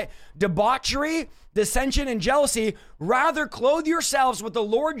quiet tonight. Debauchery, dissension, and jealousy. Rather, clothe yourselves with the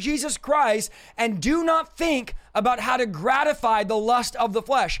Lord Jesus Christ, and do not think about how to gratify the lust of the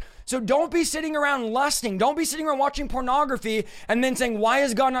flesh. So don't be sitting around lusting. Don't be sitting around watching pornography and then saying, why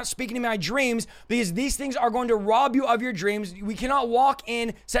is God not speaking to my dreams? Because these things are going to rob you of your dreams. We cannot walk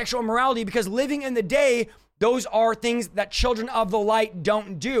in sexual immorality, because living in the day, those are things that children of the light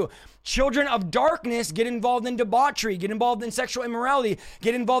don't do. Children of darkness get involved in debauchery, get involved in sexual immorality,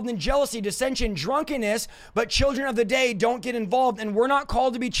 get involved in jealousy, dissension, drunkenness, but children of the day don't get involved. And we're not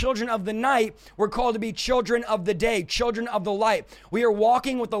called to be children of the night. We're called to be children of the day, children of the light. We are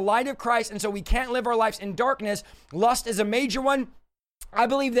walking with the light of Christ, and so we can't live our lives in darkness. Lust is a major one. I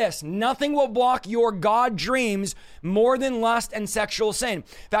believe this: nothing will block your God dreams more than lust and sexual sin. In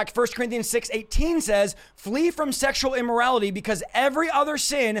fact, 1 Corinthians 6:18 says, flee from sexual immorality, because every other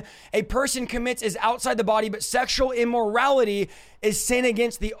sin a person commits is outside the body, but sexual immorality is sin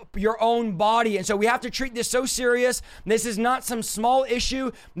against your own body. And so we have to treat this so serious. This is not some small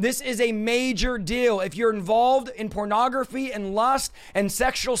issue. This is a major deal. If you're involved in pornography and lust and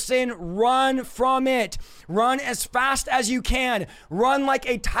sexual sin, run from it. Run as fast as you can. Run like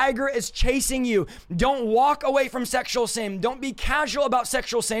a tiger is chasing you. Don't walk away from sexual sin. Don't be casual about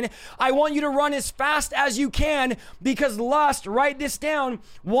sexual sin. I want you to run as fast as you can, because lust, write this down,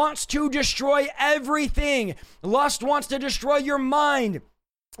 wants to destroy everything. Lust wants to destroy your mind.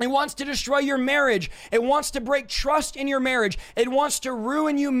 It wants to destroy your marriage. It wants to break trust in your marriage. It wants to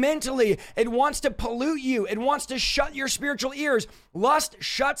ruin you mentally. It wants to pollute you. It wants to shut your spiritual ears. Lust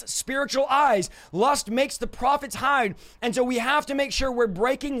shuts spiritual eyes. Lust makes the prophets hide. And so we have to make sure we're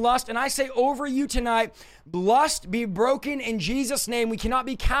breaking lust. And I say over you tonight, lust be broken in Jesus' name. We cannot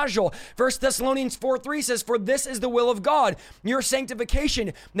be casual. 1 Thessalonians 4:3 says, for this is the will of God, your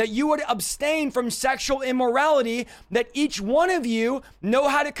sanctification, that you would abstain from sexual immorality, that each one of you know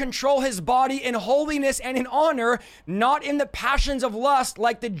how to control his body in holiness and in honor, not in the passions of lust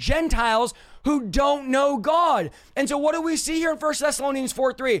like the Gentiles who don't know God. And so what do we see here in 1 Thessalonians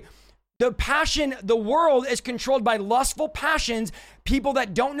 4:3? The world is controlled by lustful passions. People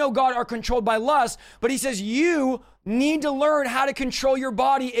that don't know God are controlled by lust. But he says you need to learn how to control your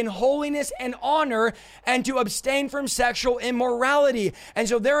body in holiness and honor and to abstain from sexual immorality. And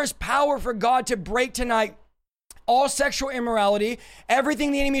so there is power for God to break tonight all sexual immorality,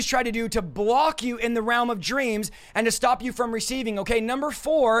 everything the enemy's tried to do to block you in the realm of dreams and to stop you from receiving. Okay, number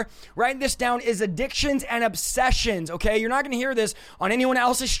 4, write this down, is addictions and obsessions. Okay, you're not going to hear this on anyone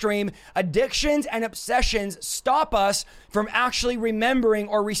else's stream. Addictions and obsessions stop us from actually remembering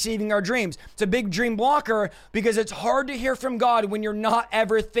or receiving our dreams. It's a big dream blocker because it's hard to hear from God when you're not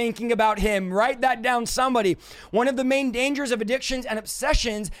ever thinking about him. Write that down, somebody. One of the main dangers of addictions and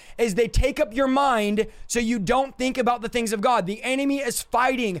obsessions is they take up your mind so you don't think about the things of God. The enemy is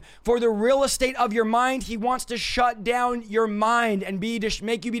fighting for the real estate of your mind. He wants to shut down your mind and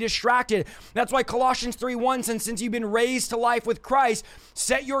make you be distracted. That's why Colossians 3:1 says, since you've been raised to life with Christ,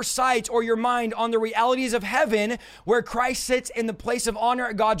 set your sights or your mind on the realities of heaven where Christ sits in the place of honor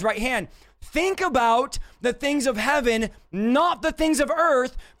at God's right hand. Think about the things of heaven, not the things of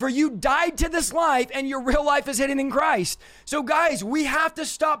earth, for you died to this life and your real life is hidden in Christ. So guys, we have to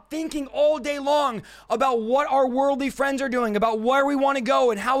stop thinking all day long about what our worldly friends are doing, about where we want to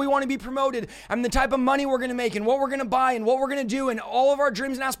go and how we want to be promoted and the type of money we're going to make and what we're going to buy and what we're going to do and all of our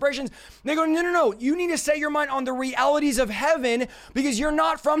dreams and aspirations. They go, no. You need to set your mind on the realities of heaven because you're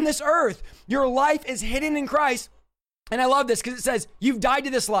not from this earth. Your life is hidden in Christ. And I love this because it says, you've died to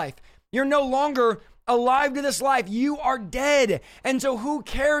this life. You're no longer alive to this life. You are dead. And so who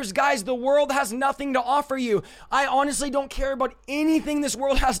cares, guys? The world has nothing to offer you. I honestly don't care about anything this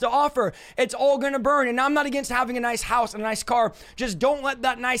world has to offer. It's all going to burn. And I'm not against having a nice house and a nice car. Just don't let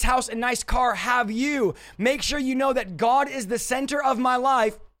that nice house and nice car have you. Make sure you know that God is the center of my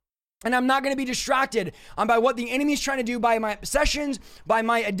life. And I'm not going to be distracted by what the enemy is trying to do, by my obsessions, by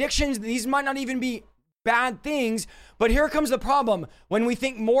my addictions. These might not even be bad things, but here comes the problem. When we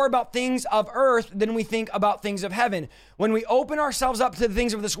think more about things of earth than we think about things of heaven, when we open ourselves up to the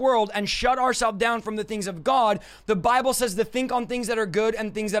things of this world and shut ourselves down from the things of God, the Bible says to think on things that are good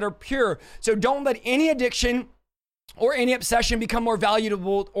and things that are pure. So don't let any addiction or any obsession become more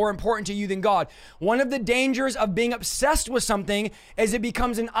valuable or important to you than God. One of the dangers of being obsessed with something is it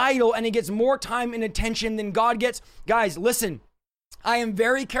becomes an idol and it gets more time and attention than God gets. Guys, listen. I am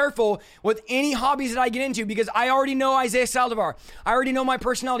very careful with any hobbies that I get into because I already know Isaiah Saldivar. I already know my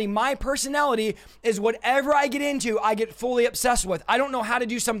personality. My personality is whatever I get into, I get fully obsessed with. I don't know how to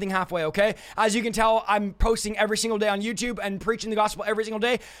do something halfway, okay? As you can tell, I'm posting every single day on YouTube and preaching the gospel every single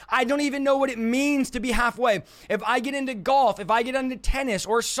day. I don't even know what it means to be halfway. If I get into golf, if I get into tennis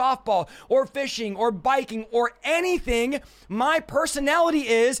or softball or fishing or biking or anything, my personality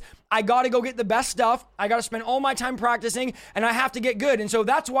is I got to go get the best stuff. I got to spend all my time practicing and I have to get good. And so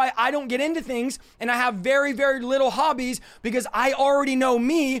that's why I don't get into things and I have very, very little hobbies because I already know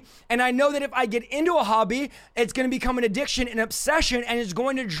me. And I know that if I get into a hobby, it's going to become an addiction, an obsession, and it's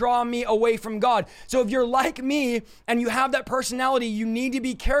going to draw me away from God. So if you're like me and you have that personality, you need to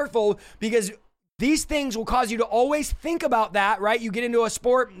be careful because these things will cause you to always think about that, right? You get into a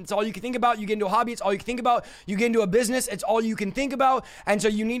sport, it's all you can think about. You get into a hobby, it's all you can think about. You get into a business, it's all you can think about. And so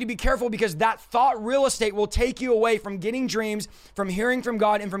you need to be careful because that thought real estate will take you away from getting dreams, from hearing from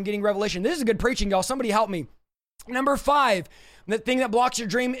God, and from getting revelation. This is good preaching, y'all. Somebody help me. Number 5, the thing that blocks your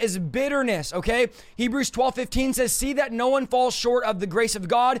dream is bitterness, okay? Hebrews 12:15 says, see that no one falls short of the grace of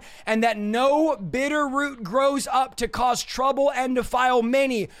God and that no bitter root grows up to cause trouble and defile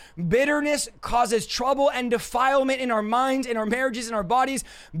many. Bitterness causes trouble and defilement in our minds, in our marriages, in our bodies.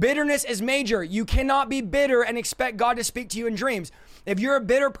 Bitterness is major. You cannot be bitter and expect God to speak to you in dreams. if you're a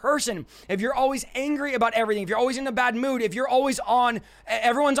bitter person, if you're always angry about everything, if you're always in a bad mood, if you're always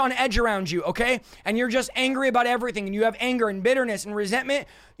everyone's on edge around you, okay? And you're just angry about everything and you have anger and bitterness and resentment,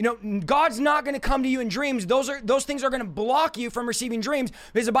 God's not going to come to you in dreams. Those things are going to block you from receiving dreams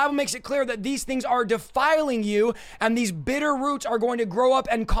because the Bible makes it clear that these things are defiling you and these bitter roots are going to grow up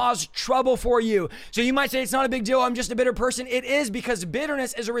and cause trouble for you. So you might say, it's not a big deal, I'm just a bitter person. It is, because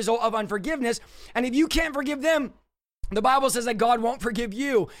bitterness is a result of unforgiveness. And if you can't forgive them, the Bible says that God won't forgive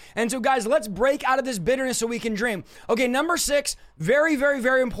you. And so guys, let's break out of this bitterness so we can dream. Okay, number 6, very, very,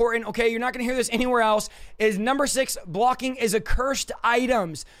 very important. Okay, you're not going to hear this anywhere else. Is number 6, blocking is accursed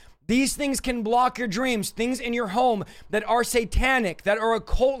items. These things can block your dreams. Things in your home that are satanic, that are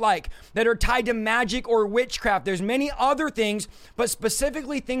occult-like, that are tied to magic or witchcraft. There's many other things, but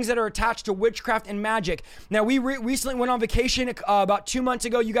specifically things that are attached to witchcraft and magic. Now, we recently went on vacation about 2 months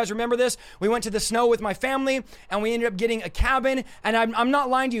ago. You guys remember this? We went to the snow with my family, and we ended up getting a cabin. And I'm not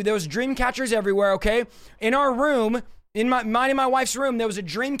lying to you. There was dream catchers everywhere, okay? In our room, in mine and my wife's room, there was a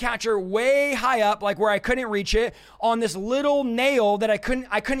dream catcher way high up, like where I couldn't reach it, on this little nail that I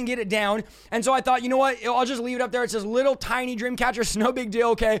couldn't get it down. And so I thought, you know what? I'll just leave it up there. It says little tiny dream catcher. It's no big deal,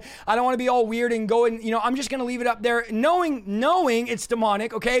 okay? I don't want to be all weird and go and, I'm just going to leave it up there, knowing it's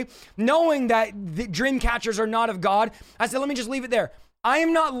demonic, okay? Knowing that the dream catchers are not of God. I said, let me just leave it there. I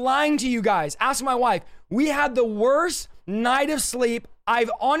am not lying to you guys. Ask my wife. We had the worst night of sleep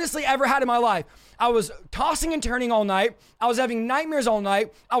I've honestly ever had in my life. I was tossing and turning all night. I was having nightmares all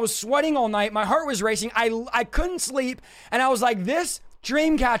night. I was sweating all night. My heart was racing. I couldn't sleep. And I was like, this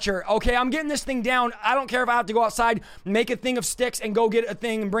dream catcher, okay, I'm getting this thing down. I don't care if I have to go outside, make a thing of sticks and go get a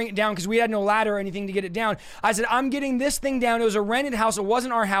thing and bring it down because we had no ladder or anything to get it down. I said, I'm getting this thing down. It was a rented house. It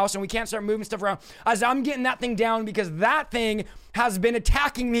wasn't our house and we can't start moving stuff around. I said, I'm getting that thing down because that thing has been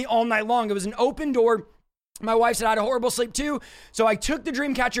attacking me all night long. It was an open door. My wife said I had a horrible sleep too. So I took the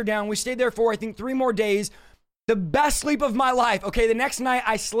dream catcher down. We stayed there for, I think, 3 more days. The best sleep of my life. Okay, the next night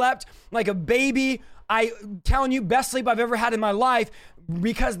I slept like a baby. I'm telling you, best sleep I've ever had in my life,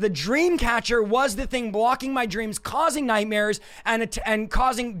 because the dream catcher was the thing blocking my dreams, causing nightmares and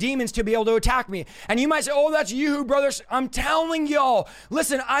causing demons to be able to attack me. And you might say, oh, that's you, brothers. I'm telling y'all,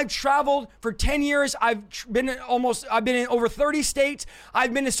 listen, I've traveled for 10 years. I've been in over 30 states.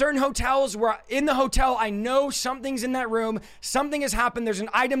 I've been to certain hotels where in the hotel, I know something's in that room. Something has happened. There's an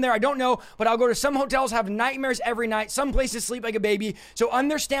item there. I don't know, but I'll go to some hotels, have nightmares every night. Some places sleep like a baby. So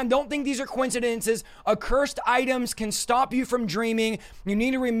understand, don't think these are coincidences. Accursed items can stop you from dreaming. You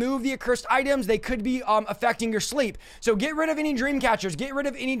need to remove the accursed items. They could be affecting your sleep. So get rid of any dream catchers. Get rid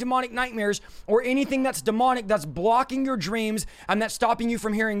of any demonic nightmares or anything that's demonic that's blocking your dreams and that's stopping you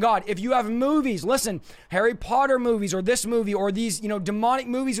from hearing God. If you have movies, listen, Harry Potter movies or this movie or these, demonic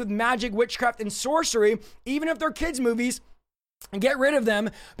movies with magic, witchcraft, and sorcery, even if they're kids' movies, get rid of them,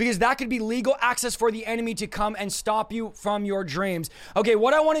 because that could be legal access for the enemy to come and stop you from your dreams. Okay,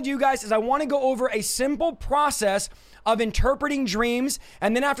 what I want to do, guys, is I want to go over a simple process of interpreting dreams.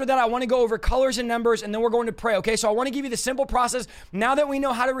 And then after that, I want to go over colors and numbers, and then we're going to pray. Okay, so I want to give you the simple process. Now that we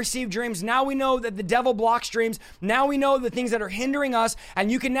know how to receive dreams, now we know that the devil blocks dreams. Now we know the things that are hindering us.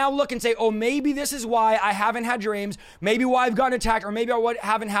 And you can now look and say, oh, maybe this is why I haven't had dreams. Maybe why I've gotten attacked, or maybe I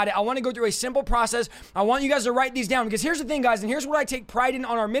haven't had it. I want to go through a simple process. I want you guys to write these down, because here's the thing, guys, and here's what I take pride in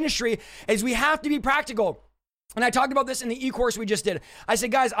on our ministry is we have to be practical. And I talked about this in the e-course we just did. I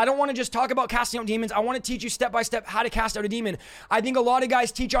said, guys, I don't want to just talk about casting out demons. I want to teach you step by step how to cast out a demon. I think a lot of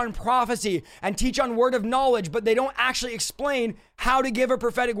guys teach on prophecy and teach on word of knowledge, but they don't actually explain how to give a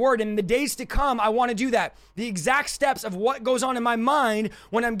prophetic word. And in the days to come, I want to do that. The exact steps of what goes on in my mind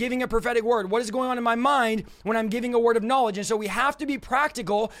when I'm giving a prophetic word. What is going on in my mind when I'm giving a word of knowledge? And so we have to be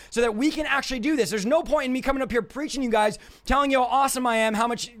practical so that we can actually do this. There's no point in me coming up here preaching you guys, telling you how awesome I am, how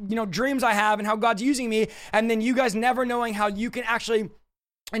much, dreams I have and how God's using me. And then you guys never knowing how you can actually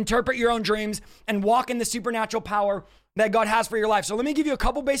interpret your own dreams and walk in the supernatural power that God has for your life. So let me give you a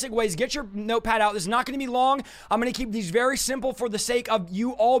couple basic ways. Get your notepad out. This is not going to be long. I'm going to keep these very simple for the sake of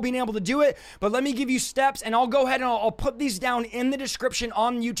you all being able to do it. But let me give you steps, and I'll go ahead and I'll put these down in the description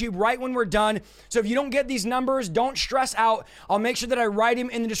on YouTube right when we're done. So if you don't get these numbers, don't stress out. I'll make sure that I write them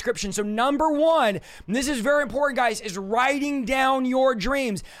in the description. So number 1, and this is very important, guys, is writing down your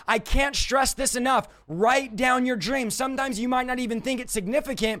dreams. I can't stress this enough. Write down your dreams. Sometimes you might not even think it's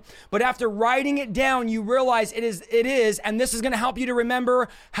significant, but after writing it down, you realize it is, and this is going to help you to remember,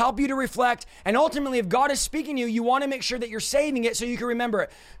 help you to reflect, and ultimately, if God is speaking to you, you want to make sure that you're saving it so you can remember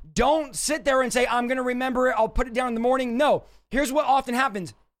it. Don't sit there and say, I'm going to remember it, I'll put it down in the morning. No, here's what often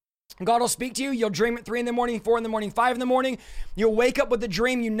happens. God will speak to you. You'll dream at 3 in the morning, 4 in the morning, 5 in the morning. You'll wake up with a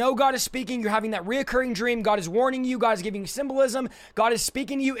dream. You know God is speaking. You're having that reoccurring dream. God is warning you. God is giving you symbolism. God is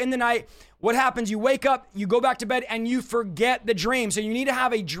speaking to you in the night. What happens? You wake up, you go back to bed, and you forget the dream. So you need to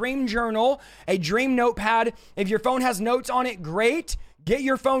have a dream journal, a dream notepad. If your phone has notes on it, great. Get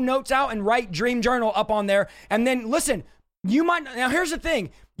your phone notes out and write dream journal up on there. And then listen, now here's the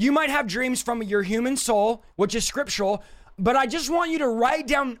thing. You might have dreams from your human soul, which is scriptural, but I just want you to write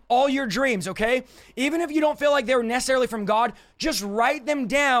down all your dreams, okay? Even if you don't feel like they were necessarily from God, just write them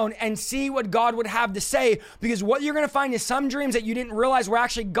down and see what God would have to say. Because what you're going to find is some dreams that you didn't realize were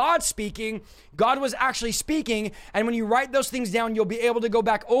actually God speaking. God was actually speaking. And when you write those things down, you'll be able to go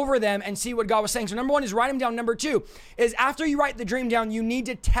back over them and see what God was saying. So number one is write them down. Number two is after you write the dream down, you need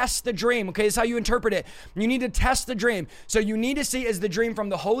to test the dream, okay? That's how you interpret it. You need to test the dream. So you need to see, is the dream from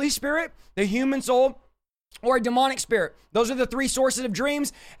the Holy Spirit, the human soul, or a demonic spirit? Those are the three sources of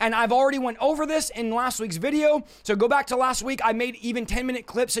dreams, and I've already went over this in last week's video. So go back to last week. I made even 10-minute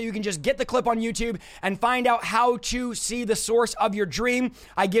clips so you can just get the clip on YouTube and find out how to see the source of your dream.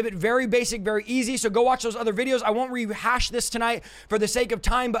 I give it very basic, very easy. So go watch those other videos. I won't rehash this tonight for the sake of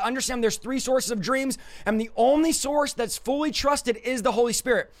time, but understand there's three sources of dreams, and the only source that's fully trusted is the Holy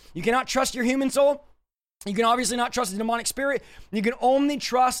Spirit. You cannot trust your human soul. You can obviously not trust the demonic spirit. You can only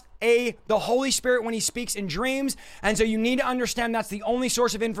trust the Holy Spirit when he speaks in dreams. And so you need to understand that's the only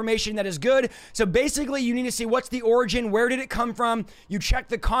source of information that is good. So basically you need to see what's the origin, where did it come from? You check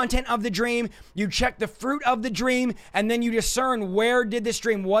the content of the dream, you check the fruit of the dream, and then you discern where did this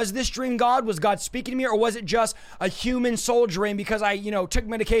dream, was this dream God? Was God speaking to me, or was it just a human soul dream because I, took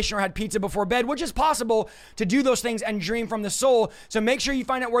medication or had pizza before bed, which is possible to do those things and dream from the soul. So make sure you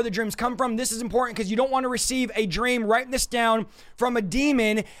find out where the dreams come from. This is important because you don't want to receive a dream, write this down, from a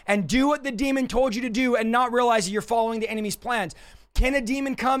demon and do what the demon told you to do and not realize that you're following the enemy's plans. Can a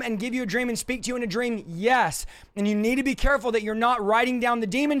demon come and give you a dream and speak to you in a dream? Yes. And you need to be careful that you're not writing down the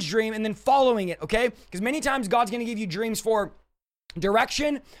demon's dream and then following it, okay? Because many times God's going to give you dreams for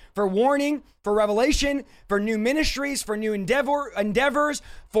direction, for warning, for revelation, for new ministries, for new endeavors,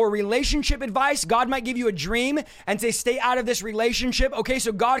 for relationship advice. God might give you a dream and say, stay out of this relationship. Okay,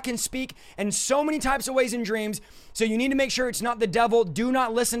 so God can speak in so many types of ways in dreams. So you need to make sure it's not the devil. Do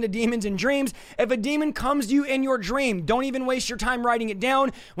not listen to demons in dreams. If a demon comes to you in your dream, don't even waste your time writing it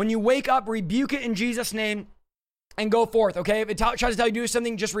down. When you wake up, rebuke it in Jesus' name and go forth, okay? If it tries to tell you to do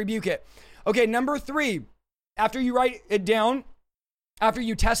something, just rebuke it. Okay, number 3, after you write it down, after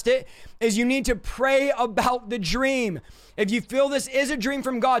you test it, is you need to pray about the dream. If you feel this is a dream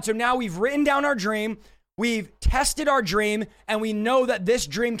from God, so now we've written down our dream, we've tested our dream, and we know that this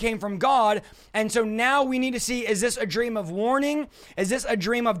dream came from God. And so now we need to see, is this a dream of warning? Is this a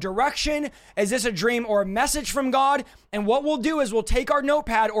dream of direction? Is this a dream or a message from God? And what we'll do is we'll take our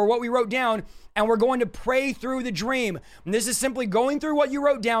notepad or what we wrote down, and we're going to pray through the dream. And this is simply going through what you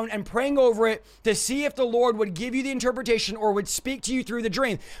wrote down and praying over it to see if the Lord would give you the interpretation or would speak to you through the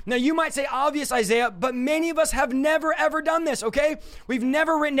dream. Now, you might say, obvious, Isaiah, but many of us have never, ever done this, okay? We've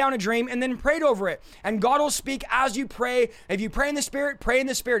never written down a dream and then prayed over it. And God will speak as you pray. If you pray in the Spirit, pray in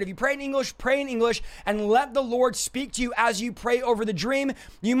the Spirit. If you pray in English, pray in English, and let the Lord speak to you as you pray over the dream.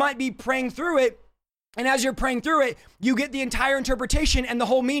 You might be praying through it, and as you're praying through it, you get the entire interpretation and the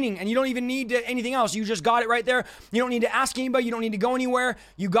whole meaning, and you don't even need anything else. You just got it right there. You don't need to ask anybody. You don't need to go anywhere.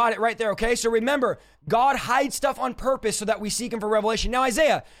 You got it right there, okay? So remember, God hides stuff on purpose so that we seek him for revelation. Now,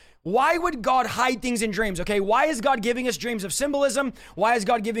 Isaiah, why would God hide things in dreams, okay? Why is God giving us dreams of symbolism? Why is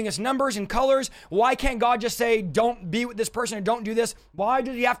God giving us numbers and colors? Why can't God just say, don't be with this person or don't do this? Why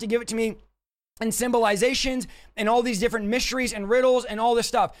did he have to give it to me in symbolizations and all these different mysteries and riddles and all this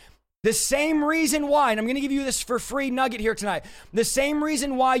stuff? The same reason why, and I'm going to give you this for free nugget here tonight, the same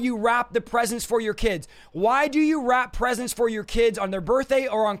reason why you wrap the presents for your kids. Why do you wrap presents for your kids on their birthday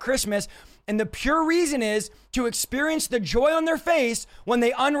or on Christmas? And the pure reason is to experience the joy on their face when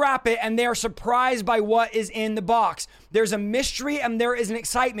they unwrap it and they are surprised by what is in the box. There's a mystery and there is an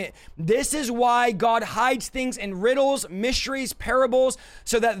excitement. This is why God hides things in riddles, mysteries, parables,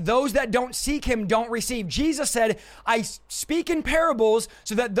 so that those that don't seek him don't receive. Jesus said, I speak in parables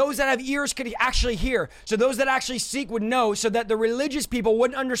so that those that have ears could actually hear. So those that actually seek would know, so that the religious people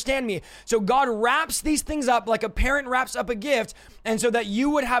wouldn't understand me. So God wraps these things up like a parent wraps up a gift, and so that you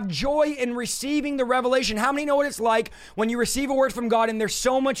would have joy in receiving the revelation. How many know what it's like when you receive a word from God and there's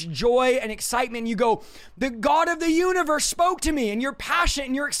so much joy and excitement and you go, the God of the universe spoke to me, and you're passionate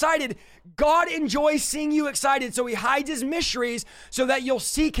and you're excited. God enjoys seeing you excited, so he hides his mysteries so that you'll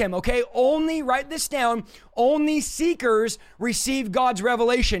seek him, okay? Only, write this down, only seekers receive God's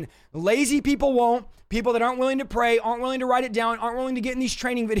revelation. Lazy people won't. people that aren't willing to pray, aren't willing to write it down, aren't willing to get in these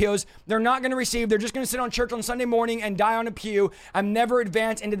training videos, they're not going to receive. They're just going to sit on church on Sunday morning and die on a pew and never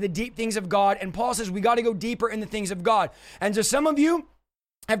advance into the deep things of God. And Paul says we got to go deeper in the things of God. And so some of you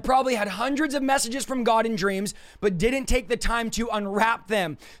have probably had hundreds of messages from God in dreams, but didn't take the time to unwrap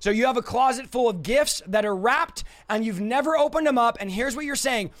them. So you have a closet full of gifts that are wrapped and you've never opened them up. And here's what you're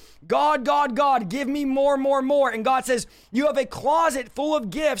saying: God, God, God, give me more, more, more. And God says, you have a closet full of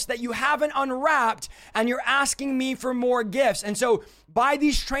gifts that you haven't unwrapped and you're asking me for more gifts. And so by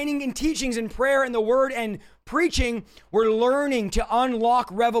these training and teachings and prayer and the word and preaching, we're learning to unlock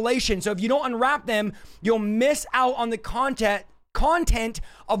revelation. So if you don't unwrap them, you'll miss out on the content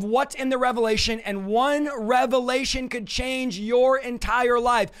of what's in the revelation, and one revelation could change your entire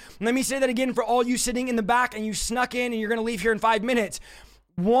life. Let me say that again for all you sitting in the back and you snuck in and you're going to leave here in 5 minutes.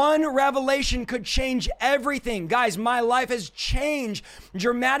 One revelation could change everything. Guys, my life has changed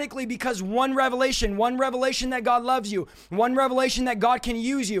dramatically because one revelation that God loves you, one revelation that God can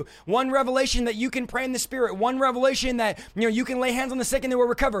use you, one revelation that you can pray in the Spirit, one revelation that you can lay hands on the sick and they will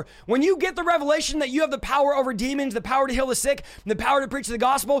recover. When you get the revelation that you have the power over demons, the power to heal the sick, the power to preach the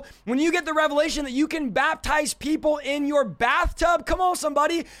gospel, when you get the revelation that you can baptize people in your bathtub, come on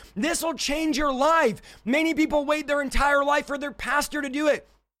somebody, this will change your life. Many people wait their entire life for their pastor to do it.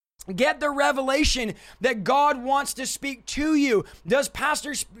 Get the revelation that God wants to speak to you. Does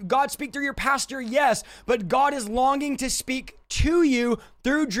God speak through your pastor? Yes, but God is longing to speak to you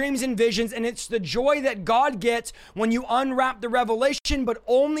through dreams and visions, and it's the joy that God gets when you unwrap the revelation, but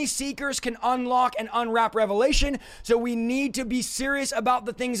only seekers can unlock and unwrap revelation. So we need to be serious about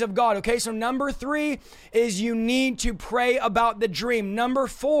the things of God, okay? So number 3 is you need to pray about the dream. Number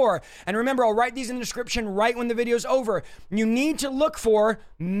 4, and remember, I'll write these in the description right when the video's over. You need to look for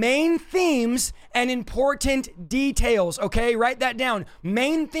main themes and important details, okay? Write that down.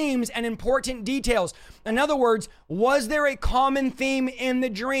 Main themes and important details. In other words, was there a common theme in the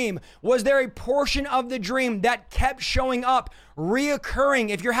dream? Was there a portion of the dream that kept showing up, reoccurring?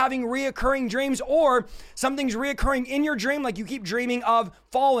 If you're having reoccurring dreams, or something's reoccurring in your dream, like you keep dreaming of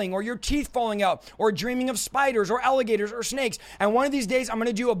falling or your teeth falling out, or dreaming of spiders or alligators or snakes. And one of these days, I'm going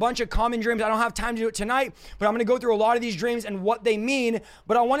to do a bunch of common dreams. I don't have time to do it tonight, but I'm going to go through a lot of these dreams and what they mean.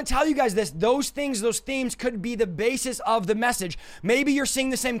 But I want to tell you guys this, those themes could be the basis of the message. Maybe you're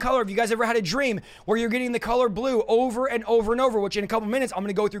seeing the same color. Have you guys ever had a dream where you're getting the color blue over and over and over, which in a couple minutes, I'm going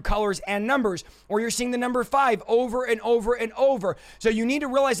to go through colors and numbers, or you're seeing the number 5 over and over and over. So you need to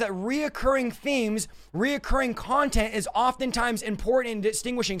realize that reoccurring themes, reoccurring content is oftentimes important in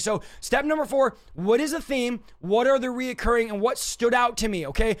distinguishing. So step number 4, what is a theme? What are the reoccurring and what stood out to me?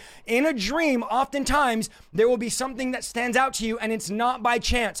 Okay. In a dream, oftentimes there will be something that stands out to you and it's not by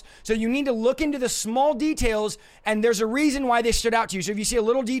chance. So you need to look into the small details and there's a reason why they stood out to you. So if you see a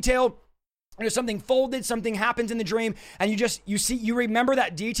little detail, there's something folded, something happens in the dream, and you remember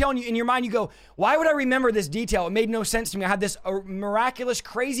that detail, and in your mind you go, why would I remember this detail? It made no sense to me. I had this miraculous,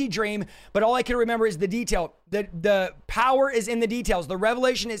 crazy dream, but all I can remember is the detail. The power is in the details. The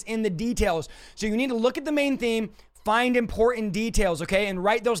revelation is in the details. So you need to look at the main theme, find important details, okay? And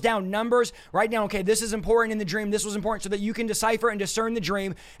write those down. Numbers, write down, okay, this is important in the dream. This was important, so that you can decipher and discern the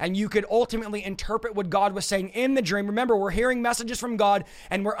dream and you could ultimately interpret what God was saying in the dream. Remember, we're hearing messages from God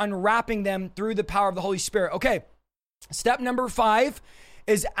and we're unwrapping them through the power of the Holy Spirit. Okay, step number 5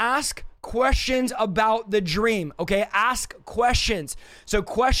 is ask questions about the dream, okay? Ask questions. So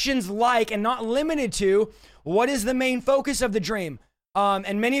questions like, and not limited to, what is the main focus of the dream?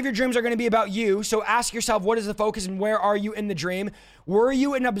 And many of your dreams are going to be about you. So ask yourself, what is the focus and where are you in the dream? Were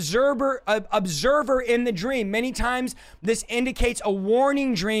you an observer in the dream? Many times this indicates a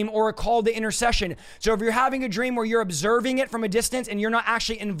warning dream or a call to intercession. So if you're having a dream where you're observing it from a distance and you're not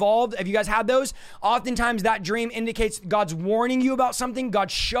actually involved, have you guys had those? Oftentimes that dream indicates God's warning you about something,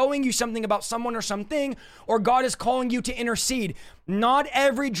 God's showing you something about someone or something, or God is calling you to intercede. Not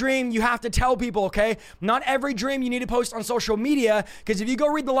every dream you have to tell people, okay? Not every dream you need to post on social media, because if you go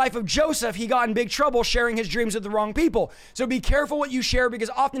read the life of Joseph, he got in big trouble sharing his dreams with the wrong people. So be careful what you share, because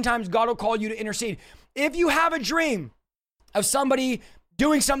oftentimes God will call you to intercede. If you have a dream of somebody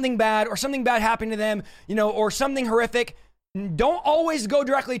doing something bad or something bad happening to them, or something horrific, don't always go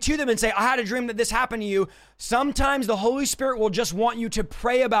directly to them and say, I had a dream that this happened to you. Sometimes the Holy Spirit will just want you to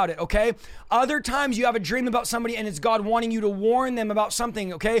pray about it, okay? Other times you have a dream about somebody and it's God wanting you to warn them about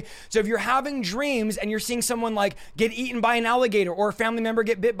something, okay? So if you're having dreams and you're seeing someone like get eaten by an alligator or a family member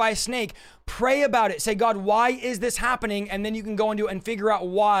get bit by a snake, pray about it. Say, God, why is this happening? And then you can go into it and figure out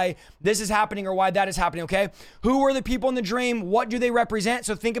why this is happening or why that is happening, okay? Who were the people in the dream? What do they represent?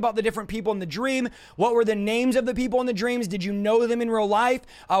 So think about the different people in the dream. What were the names of the people in the dreams? Did Did you know them in real life?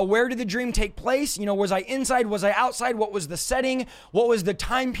 Where did the dream take place? Was I inside? Was I outside? What was the setting? What was the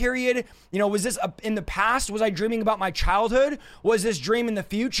time period? Was this in the past? Was I dreaming about my childhood? Was this dream in the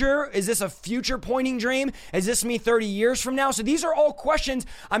future? Is this a future pointing dream? Is this me 30 years from now? So these are all questions.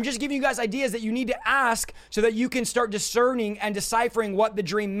 I'm just giving you guys ideas that you need to ask so that you can start discerning and deciphering what the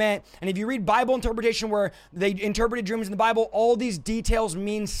dream meant. And if you read Bible interpretation where they interpreted dreams in the Bible, all these details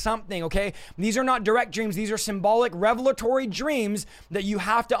mean something, okay? These are not direct dreams. These are symbolic, revelatory dreams that you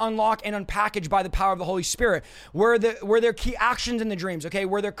have to unlock and unpackage by the power of the Holy Spirit. Were there key actions in the dreams, okay?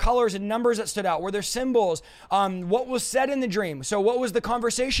 Were there colors and numbers that stood out? Were there symbols? What was said in the dream? So what was the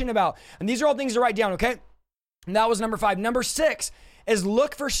conversation about? And these are all things to write down, okay? And that was number 5. Number 6 is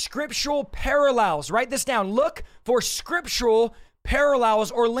look for scriptural parallels. Write this down. Look for scriptural parallels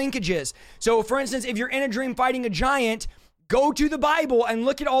or linkages. So for instance, if you're in a dream fighting a giant, go to the Bible and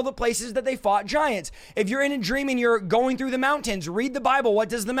look at all the places that they fought giants. If you're in a dream and you're going through the mountains, read the Bible. What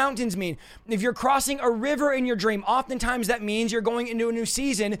does the mountains mean? If you're crossing a river in your dream, oftentimes that means you're going into a new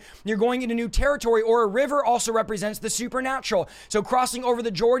season, you're going into new territory, or a river also represents the supernatural. So crossing over the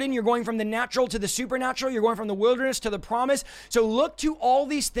Jordan, you're going from the natural to the supernatural, you're going from the wilderness to the promise. So look to all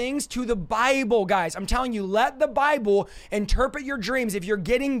these things to the Bible, guys. I'm telling you, let the Bible interpret your dreams. If you're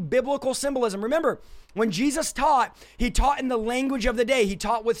getting biblical symbolism, remember, when Jesus taught, he taught in the language of the day. He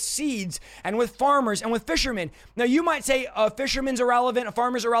taught with seeds and with farmers and with fishermen. Now, you might say a fisherman's irrelevant, a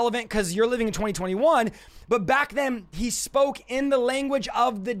farmer's irrelevant because you're living in 2021. But back then, he spoke in the language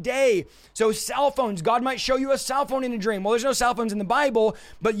of the day. So cell phones, God might show you a cell phone in a dream. Well, there's no cell phones in the Bible,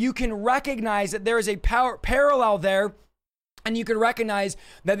 but you can recognize that there is a parallel there. And you can recognize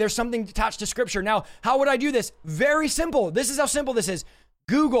that there's something attached to Scripture. Now, how would I do this? Very simple. This is how simple this is.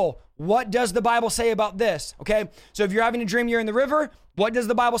 Google, what does the Bible say about this? Okay. So if you're having a dream you're in the river, what does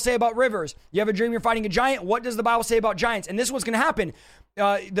the Bible say about rivers? You have a dream you're fighting a giant, what does the Bible say about giants? And this is what's going to happen.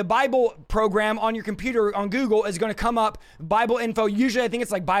 The Bible program on your computer on Google is going to come up, Bible info. Usually I think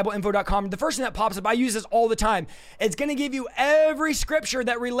it's like bibleinfo.com. The first thing that pops up, I use this all the time. It's going to give you every scripture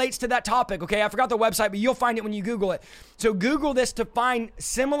that relates to that topic. Okay. I forgot the website, but you'll find it when you Google it. So Google this to find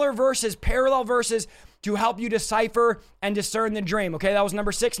similar verses, parallel verses to help you decipher and discern the dream. Okay. That was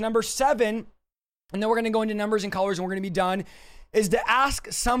number 6. Number 7, and then we're going to go into numbers and colors and we're going to be done, is to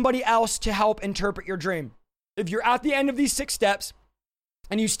ask somebody else to help interpret your dream. If you're at the end of these 6 steps,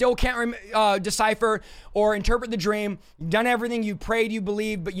 and you still can't decipher or interpret the dream, you've done everything, you prayed, you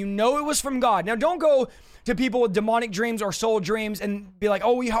believed, but you know it was from God. Now, don't go to people with demonic dreams or soul dreams and be like,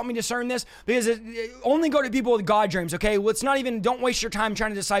 oh, will you help me discern this? Because only go to people with God dreams, okay? Well, it's not even, don't waste your time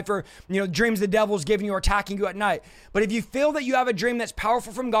trying to decipher, dreams the devil's giving you or attacking you at night. But if you feel that you have a dream that's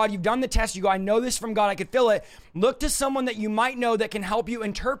powerful from God, you've done the test, you go, I know this from God, I could feel it, look to someone that you might know that can help you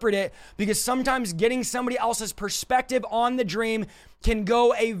interpret it, because sometimes getting somebody else's perspective on the dream can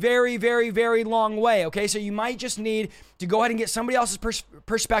go a very, very, very long way, okay? So you might just need to go ahead and get somebody else's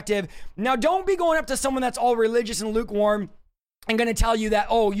perspective. Now, don't be going up to someone that's all religious and lukewarm and going to tell you that,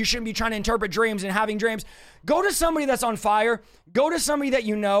 oh, you shouldn't be trying to interpret dreams and having dreams. Go to somebody that's on fire. Go to somebody that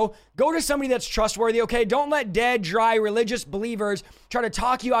you know. Go to somebody that's trustworthy, okay? Don't let dead, dry, religious believers try to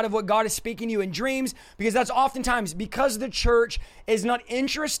talk you out of what God is speaking to you in dreams, because that's oftentimes because the church is not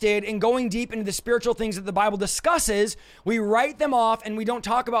interested in going deep into the spiritual things that the Bible discusses. We write them off and we don't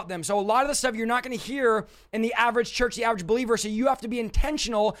talk about them. So a lot of the stuff you're not going to hear in the average church, the average believer. So you have to be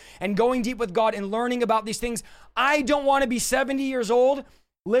intentional and going deep with God and learning about these things. I don't want to be 70 years old,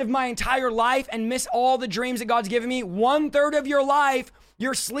 live my entire life and miss all the dreams that God's given me. 1/3 of your life,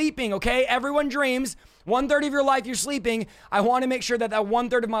 you're sleeping, okay? Everyone dreams. 1/3 of your life, you're sleeping. I want to make sure that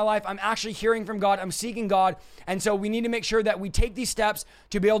 1/3 of my life, I'm actually hearing from God. I'm seeking God. And so we need to make sure that we take these steps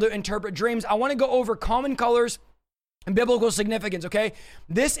to be able to interpret dreams. I want to go over common colors and biblical significance, okay?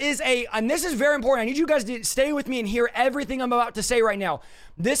 This is very important. I need you guys to stay with me and hear everything I'm about to say right now.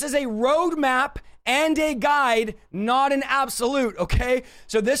 This is a roadmap and a guide, not an absolute, okay?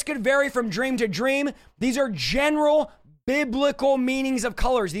 So this could vary from dream to dream. These are general biblical meanings of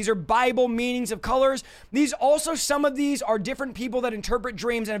colors. These are Bible meanings of colors. Some of these are different people that interpret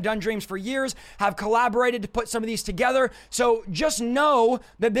dreams and have done dreams for years, have collaborated to put some of these together. So just know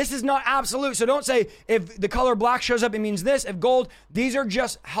that this is not absolute. So don't say if the color black shows up, it means this. If gold, these are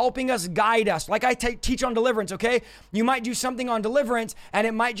just helping us, guide us. Like I teach on deliverance, okay? You might do something on deliverance and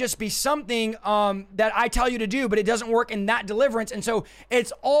it might just be something that I tell you to do, but it doesn't work in that deliverance. And so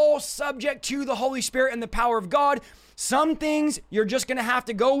it's all subject to the Holy Spirit and the power of God. Some things you're just going to have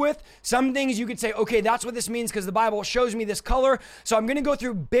to go with. Some things you could say, okay, that's what this means because the Bible shows me this color. So I'm going to go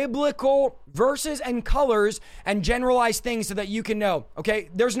through biblical verses and colors and generalize things so that you can know. Okay,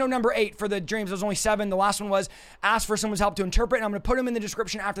 there's no number 8 for the dreams. There's only 7. The last one was ask for someone's help to interpret, and I'm going to put them in the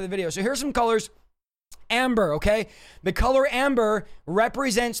description after the video. So here's some colors. Amber, okay? The color amber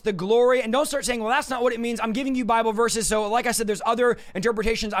represents the glory. And don't start saying, well, that's not what it means. I'm giving you Bible verses. So like I said, there's other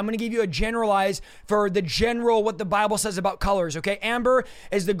interpretations. I'm going to give you a generalize for the general, what the Bible says about colors, okay? Amber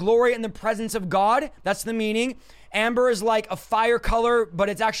is the glory and the presence of God. That's the meaning. Amber is like a fire color, but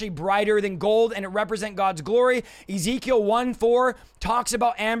it's actually brighter than gold, and it represents God's glory. Ezekiel 1:4 talks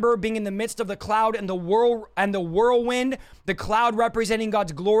about amber being in the midst of the cloud and the whirlwind, the cloud representing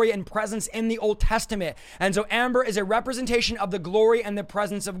God's glory and presence in the Old Testament. And so amber is a representation of the glory and the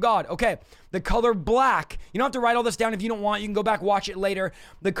presence of God. Okay, the color black. You don't have to write all this down if you don't want. You can go back, watch it later.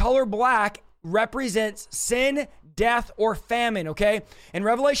 The color black represents sin, death, or famine, okay? In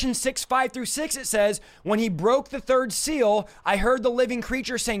Revelation 6:5-6, it says, when he broke the third seal, I heard the living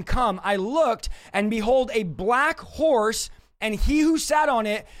creature saying, come. I looked, and behold, a black horse, and he who sat on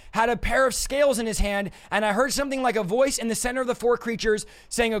it had a pair of scales in his hand, and I heard something like a voice in the center of the 4 creatures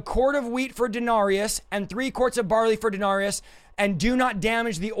saying, a quart of wheat for denarius, and 3 quarts of barley for denarius, and do not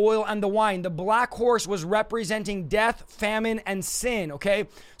damage the oil and the wine. The black horse was representing death, famine, and sin, okay?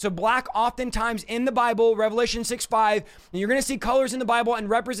 So black oftentimes in the Bible, Revelation 6:5, and you're going to see colors in the Bible and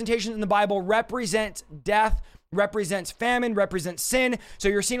representations in the Bible represent death, represents famine, represents sin. So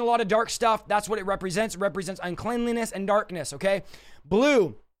you're seeing a lot of dark stuff. That's what it represents. It represents uncleanliness and darkness, okay?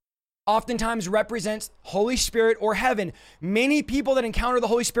 Blue oftentimes represents Holy Spirit or heaven. Many people that encounter the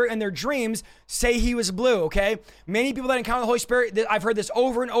Holy Spirit in their dreams say he was blue, okay? Many people that encounter the Holy Spirit, I've heard this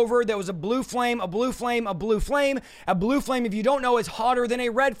over and over. There was a blue flame, a blue flame, a blue flame. A blue flame, if you don't know, is hotter than a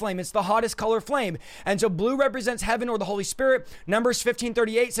red flame. It's the hottest color flame. And so blue represents heaven or the Holy Spirit. Numbers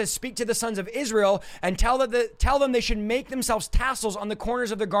 15:38 says, speak to the sons of Israel and tell them they should make themselves tassels on the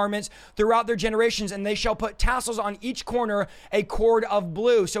corners of their garments throughout their generations, and they shall put tassels on each corner, a cord of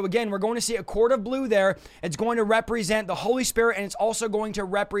blue. So again, we're going to see a cord of blue there. It's going to represent the Holy Spirit, and it's also going to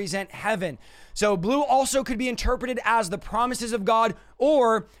represent heaven. So blue also could be interpreted as the promises of God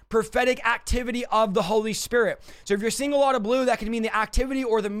or prophetic activity of the Holy Spirit. So if you're seeing a lot of blue, that could mean the activity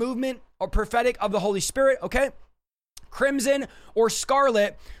or the movement or prophetic of the Holy Spirit, okay? Crimson or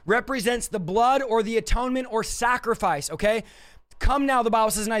scarlet represents the blood or the atonement or sacrifice, okay? Come now, the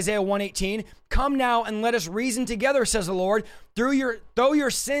Bible says in Isaiah 1:18, come now and let us reason together, says the Lord. Though your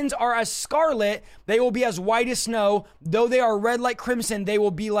sins are as scarlet, they will be as white as snow. Though they are red like crimson, they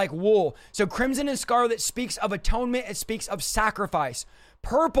will be like wool. So crimson and scarlet speaks of atonement. It speaks of sacrifice.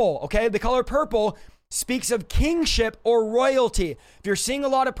 Purple, okay, the color purple speaks of kingship or royalty. If you're seeing a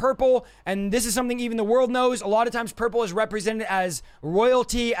lot of purple, and this is something even the world knows, a lot of times purple is represented as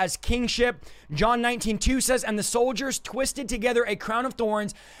royalty, as kingship. John 19:2 says, and the soldiers twisted together a crown of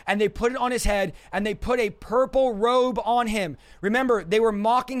thorns, and they put it on his head, and they put a purple robe on him. Remember, they were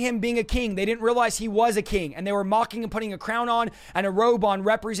mocking him being a king. They didn't realize he was a king, and they were mocking him putting a crown on and a robe on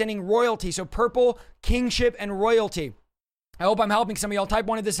representing royalty. So purple, kingship, and royalty. I hope I'm helping some of y'all. Type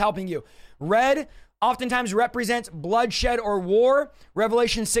 1 if this is helping you. Red oftentimes represents bloodshed or war.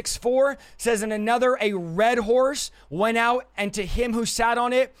 Revelation 6:4 says, and another, a red horse, went out, and to him who sat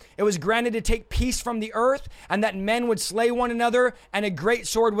on it, it was granted to take peace from the earth, and that men would slay one another, and a great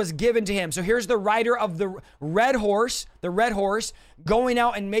sword was given to him. So here's the rider of the red horse, going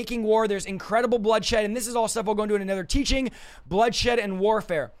out and making war. There's incredible bloodshed, and this is all stuff we'll go into in another teaching, bloodshed and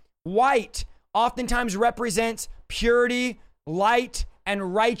warfare. White oftentimes represents purity, light,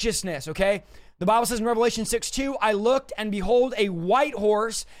 and righteousness, okay? The Bible says in Revelation 6:2, I looked, and behold, a white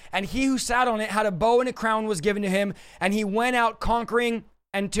horse, and he who sat on it had a bow, and a crown was given to him, and he went out conquering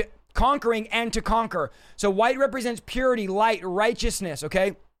and to conquer. So white represents purity, light, righteousness,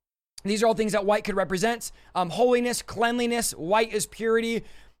 okay? These are all things that white could represent. Holiness, cleanliness, white is purity.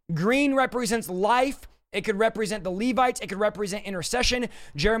 Green represents life. It could represent the Levites. It could represent intercession.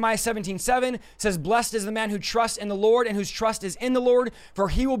 Jeremiah 17:7 says, blessed is the man who trusts in the Lord and whose trust is in the Lord, for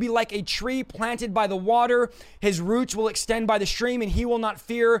he will be like a tree planted by the water. His roots will extend by the stream, and he will not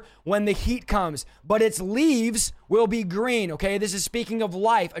fear when the heat comes, but its leaves will be green. Okay, this is speaking of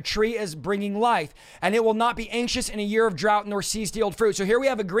life. A tree is bringing life, and it will not be anxious in a year of drought nor cease to yield fruit. So here we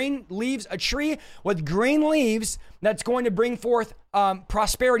have a tree with green leaves that's going to bring forth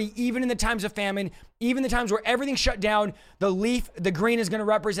prosperity even in the times of famine, even the times where everything's shut down. The green is going to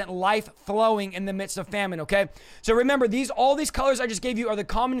represent life flowing in the midst of famine, okay? So remember, all these colors I just gave you are the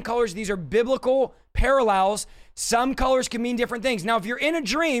common colors. These are biblical parallels. Some colors can mean different things. Now, if you're in a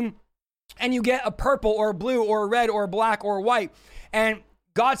dream and you get a purple or a blue or a red or a black or a white. And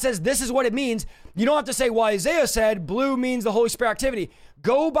God says, this is what it means. You don't have to say, well, Isaiah said blue means the Holy Spirit activity.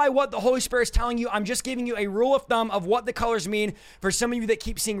 Go by what the Holy Spirit is telling you. I'm just giving you a rule of thumb of what the colors mean for some of you that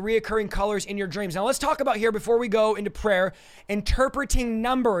keep seeing reoccurring colors in your dreams. Now let's talk about here, before we go into prayer, interpreting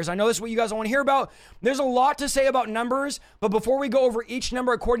numbers. I know this is what you guys want to hear about. There's a lot to say about numbers, but before we go over each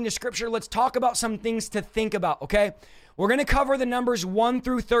number according to scripture, let's talk about some things to think about, okay? We're going to cover the numbers 1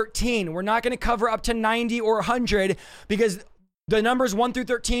 through 13. We're not going to cover up to 90 or 100 because the numbers 1 through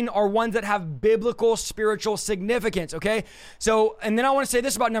 13 are ones that have biblical spiritual significance, okay? So, and then I want to say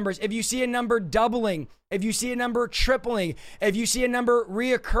this about numbers. If you see a number doubling, if you see a number tripling, if you see a number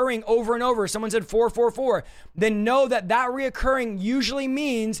reoccurring over and over, someone said 444, then know that that reoccurring usually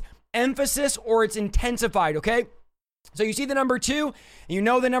means emphasis or it's intensified, okay? So you see the number 2, you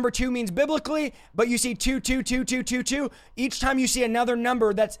know the number 2 means biblically, but you see 2, 2, 2, 2, 2, 2. Each time you see another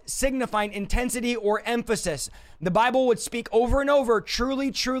number that's signifying intensity or emphasis. The Bible would speak over and over, truly,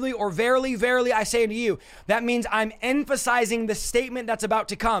 truly, or verily, verily, I say unto you. That means I'm emphasizing the statement that's about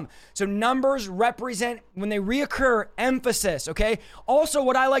to come. So numbers represent, when they reoccur, emphasis, okay? Also,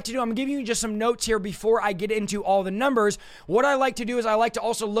 what I like to do, I'm giving you just some notes here before I get into all the numbers. What I like to do is I like to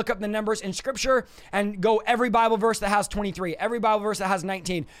also look up the numbers in scripture and go every Bible verse that has 23, every Bible verse that has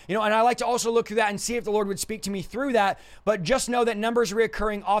 19, and I like to also look through that and see if the Lord would speak to me through that. But just know that numbers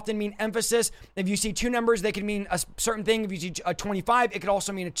reoccurring often mean emphasis. If you see 2 numbers, they can mean a certain thing. If you see a 25, it could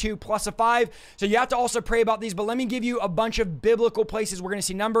also mean a 2 plus a 5. So you have to also pray about these, but let me give you a bunch of biblical places we're going to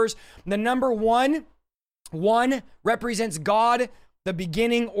see numbers. The number 1 represents God, the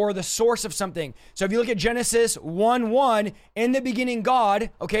beginning or the source of something. So if you look at Genesis 1:1, in the beginning God,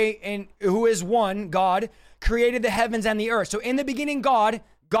 okay, and who is one, God, created the heavens and the earth. So in the beginning God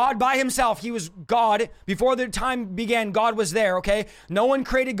by himself, he was God. Before the time began, God was there, okay? No one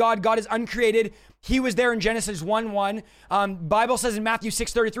created God. God is uncreated. He was there in Genesis 1:1. Bible says in Matthew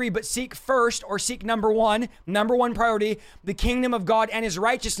 6:33, but seek first, or seek number one priority, the kingdom of God and his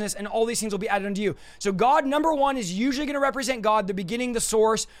righteousness, and all these things will be added unto you. So God, number 1, is usually going to represent God, the beginning, the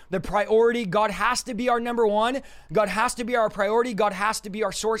source, the priority. God has to be our number 1. God has to be our priority. God has to be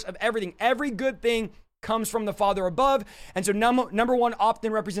our source of everything. Every good thing comes from the Father above. And so number 1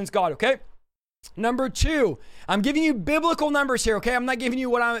 often represents God, okay? Number 2, I'm giving you biblical numbers here, okay? I'm not giving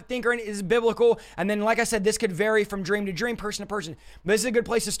you what I think is biblical. And then, like I said, this could vary from dream to dream, person to person. But this is a good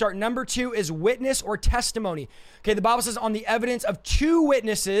place to start. Number 2 is witness or testimony. Okay, the Bible says on the evidence of 2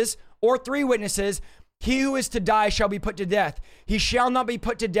 witnesses or 3 witnesses, he who is to die shall be put to death. He shall not be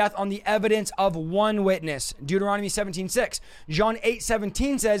put to death on the evidence of 1 witness. Deuteronomy 17:6. John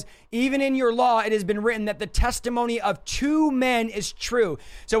 8:17 says, even in your law it has been written that the testimony of 2 men is true.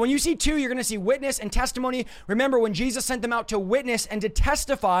 So when you see 2, you're going to see witness and testimony. Remember, when Jesus sent them out to witness and to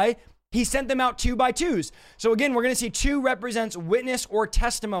testify, he sent them out 2 by 2s. So again, we're going to see 2 represents witness or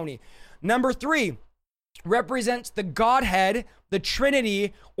testimony. Number 3 represents the Godhead, the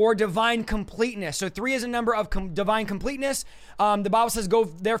Trinity, or divine completeness. So 3 is a number of divine completeness. The Bible says, go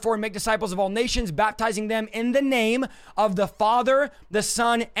therefore and make disciples of all nations, baptizing them in the name of the Father, the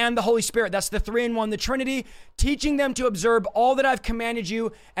Son, and the Holy Spirit. That's the 3 in 1, the Trinity, teaching them to observe all that I've commanded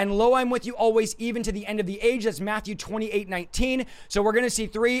you. And lo, I'm with you always, even to the end of the age. That's Matthew 28:19. So we're going to see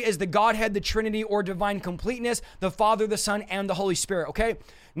 3 is the Godhead, the Trinity, or divine completeness, the Father, the Son, and the Holy Spirit. Okay.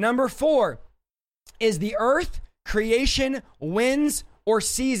 Number 4 is the earth, creation, winds, or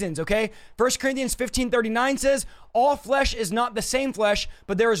seasons, okay? 1 Corinthians 15:39 says, all flesh is not the same flesh,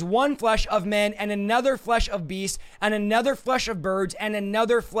 but there is one flesh of men, and another flesh of beasts, and another flesh of birds, and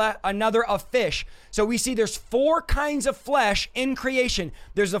another of fish. So we see there's 4 kinds of flesh in creation.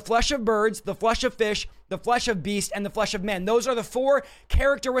 There's the flesh of birds, the flesh of fish, the flesh of beast, and the flesh of men. Those are the 4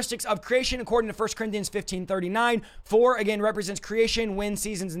 characteristics of creation according to 1 Corinthians 15:39. 4, again, represents creation, wind,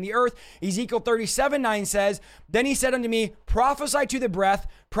 seasons, and the earth. Ezekiel 37:9 says, then he said unto me, prophesy to the breath,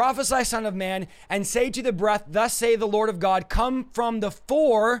 prophesy, son of man, and say to the breath, thus say the Lord of God, come from the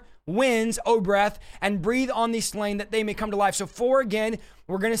 4 winds, O breath, and breathe on these slain that they may come to life. So 4 again,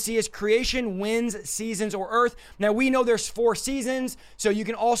 we're going to see is creation, winds, seasons, or earth. Now we know there's 4 seasons, so you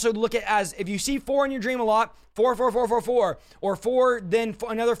can also look at as, if you see 4 in your dream a lot, 4, 4, 4, 4, 4, or 4, then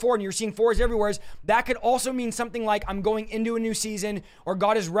another 4, and you're seeing 4s everywhere, that could also mean something like I'm going into a new season, or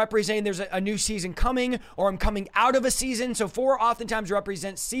God is representing there's a new season coming, or I'm coming out of a season. So 4 oftentimes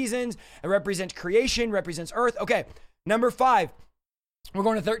represents seasons, it represents creation, represents earth. Okay, number 5, we're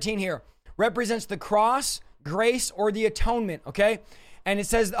going to 13 here, represents the cross, grace, or the atonement, okay? And it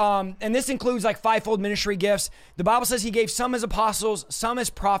says, and this includes like fivefold ministry gifts. The Bible says he gave some as apostles, some as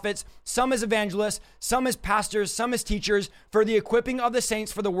prophets, some as evangelists, some as pastors, some as teachers, for the equipping of the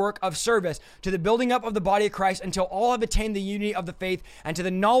saints for the work of service, to the building up of the body of Christ, until all have attained the unity of the faith and to the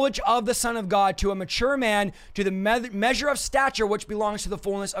knowledge of the Son of God, to a mature man, to the measure of stature which belongs to the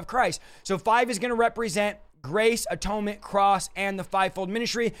fullness of Christ. So 5 is going to represent grace, atonement, cross, and the fivefold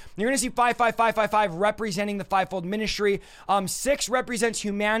ministry. You're going to see 5, 5, 5, 5, 5 representing the fivefold ministry. 6 represents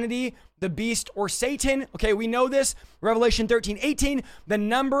humanity, the beast, or Satan. Okay, we know this. Revelation 13:18. The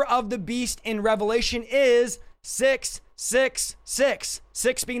number of the beast in Revelation is 666.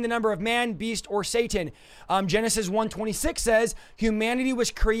 6 being the number of man, beast, or Satan. Genesis 1:26 says humanity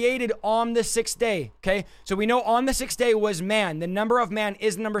was created on the 6th day. Okay, so we know on the 6th day was man. The number of man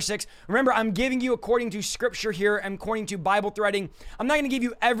is the number 6. Remember, I'm giving you according to scripture here and according to Bible threading. I'm not going to give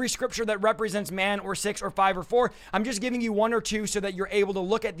you every scripture that represents man or 6 or 5 or 4. I'm just giving you 1 or 2 so that you're able to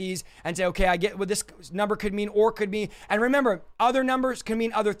look at these and say, okay, I get what this number could mean or could mean. And remember, other numbers can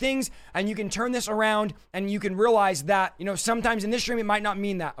mean other things, and you can turn this around and you can realize that, sometimes in this stream it might not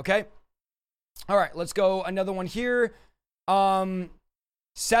mean that, okay? All right, let's go another one here. 7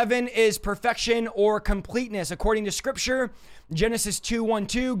 is perfection or completeness. According to scripture, Genesis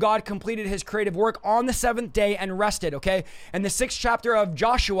 2:1-2, God completed his creative work on the 7th day and rested, okay? In the 6th chapter of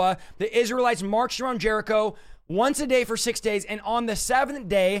Joshua, the Israelites marched around Jericho once a day for 6 days, and on the 7th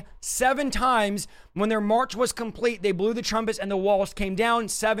day, 7 times when their march was complete, they blew the trumpets and the walls came down,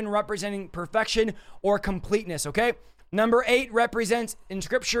 7 representing perfection or completeness, okay? Number 8 represents in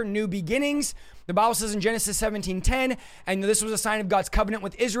scripture new beginnings. The Bible says in Genesis 17:10, and this was a sign of God's covenant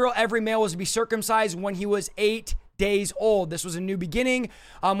with Israel. Every male was to be circumcised when he was 8 days old. This was a new beginning.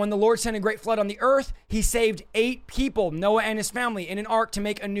 When the Lord sent a great flood on the earth, he saved 8 people, Noah and his family, in an ark to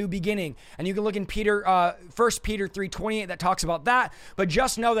make a new beginning. And you can look in 1 Peter 3:28 that talks about that. But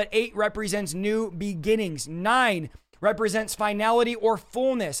just know that 8 represents new beginnings. 9 represents finality or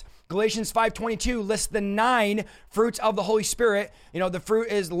fullness. Galatians 5:22 lists the 9 fruits of the Holy Spirit. The fruit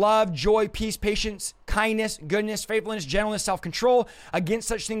is love, joy, peace, patience, kindness, goodness, faithfulness, gentleness, self-control. Against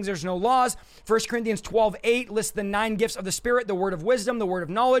such things there's no laws. 1 Corinthians 12:8 lists the 9 gifts of the Spirit: the word of wisdom, the word of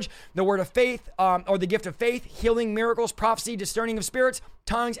knowledge, the word of faith, or the gift of faith, healing, miracles, prophecy, discerning of spirits,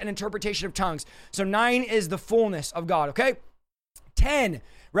 tongues, and interpretation of tongues. So 9 is the fullness of God, okay? 10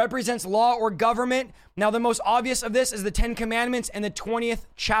 represents law or government. Now, the most obvious of this is the 10 Commandments in the 20th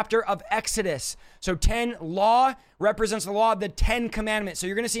chapter of Exodus. So 10, law, represents the law of the 10 Commandments. So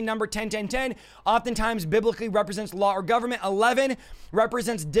you're going to see number 10, 10, 10, oftentimes biblically represents law or government. 11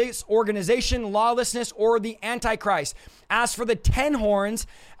 represents disorganization, lawlessness, or the Antichrist. As for the 10 horns,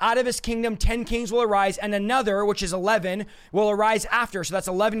 out of his kingdom 10 kings will arise, and another, which is 11, will arise after. So that's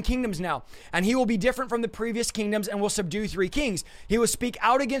 11 kingdoms now. And he will be different from the previous kingdoms and will subdue 3 kings. He will speak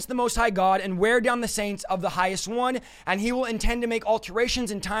out against the Most High God and wear down the saints of the highest one, and he will intend to make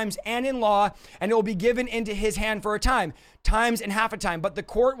alterations in times and in law, and it will be given into his hand for a time, times and half a time. But the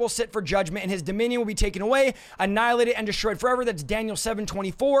court will sit for judgment, and his dominion will be taken away, annihilated, and destroyed forever. That's Daniel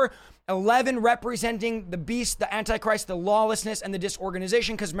 7:24. 11 representing the beast, the Antichrist, the lawlessness, and the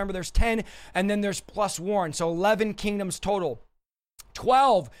disorganization, because remember there's 10 and then there's plus 1. So 11 kingdoms total.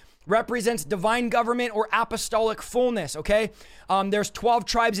 12 represents divine government or apostolic fullness, okay? There's 12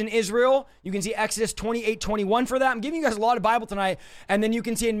 tribes in Israel. You can see Exodus 28:21 for that. I'm giving you guys a lot of Bible tonight. And then you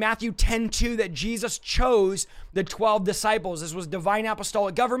can see in Matthew 10:2 that Jesus chose the 12 disciples. This was divine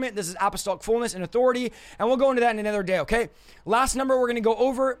apostolic government. This is apostolic fullness and authority. And we'll go into that in another day, okay? Last number we're going to go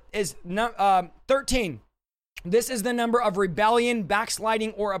over is 13. This is the number of rebellion,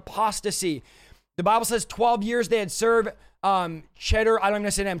 backsliding, or apostasy. The Bible says 12 years they had served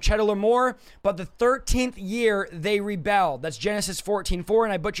Chedorlaomer, but the 13th year they rebelled. That's Genesis 14:4,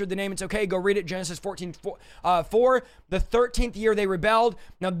 and I butchered the name. It's okay. Go read it. Genesis 14:4. The 13th year they rebelled.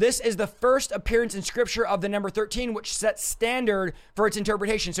 Now, this is the first appearance in Scripture of the number 13, which sets standard for its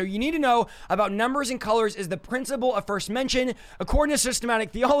interpretation. So you need to know about numbers and colors is the principle of first mention. According to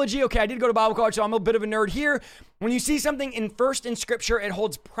systematic theology, okay, I did go to Bible college, so I'm a bit of a nerd here. When you see something in first in Scripture, it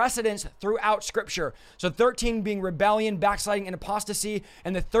holds precedence throughout Scripture. So 13 being rebellion, backsliding, and apostasy,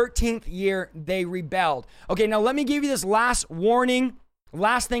 and the 13th year they rebelled. Okay, now let me give you this last warning,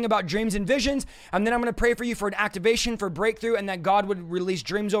 last thing about dreams and visions, and then I'm going to pray for you for an activation, for breakthrough, and that God would release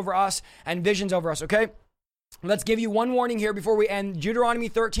dreams over us and visions over us, okay? Let's give you one warning here before we end. Deuteronomy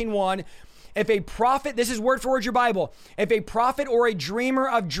 13:1. If a prophet, this is word for word your Bible, if a prophet or a dreamer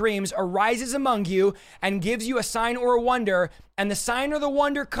of dreams arises among you and gives you a sign or a wonder, and the sign or the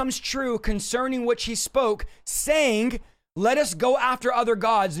wonder comes true concerning which he spoke, saying, let us go after other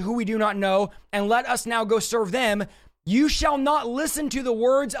gods who we do not know, and let us now go serve them, you shall not listen to the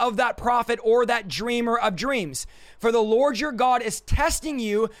words of that prophet or that dreamer of dreams. For the Lord your God is testing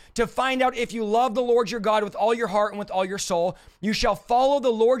you to find out if you love the Lord your God with all your heart and with all your soul. You shall follow the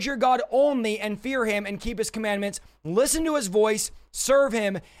Lord your God only and fear him and keep his commandments. Listen to his voice, serve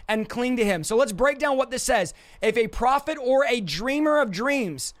him, and cling to him. So let's break down what this says. If a prophet or a dreamer of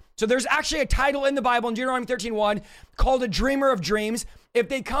dreams, so there's actually a title in the Bible in Deuteronomy 13:1 called a dreamer of dreams. If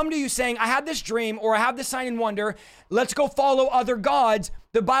they come to you saying, I had this dream or I have this sign and wonder, let's go follow other gods.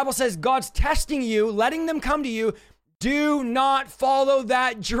 The Bible says God's testing you, letting them come to you. Do not follow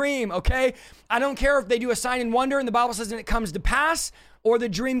that dream, okay? I don't care if they do a sign and wonder and the Bible says and it comes to pass or the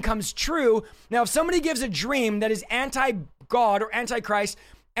dream comes true. Now, if somebody gives a dream that is anti-God or anti-Christ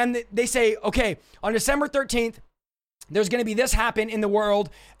and they say, okay, on December 13th, there's going to be this happen in the world.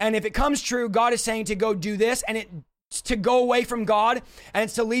 And if it comes true, God is saying to go do this and it's to go away from God and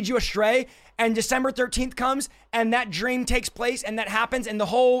it's to lead you astray. And December 13th comes and that dream takes place and that happens in the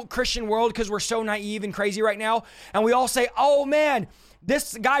whole Christian world because we're so naive and crazy right now. And we all say, oh man,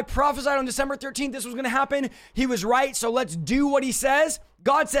 this guy prophesied on December 13th, this was going to happen. He was right. So let's do what he says.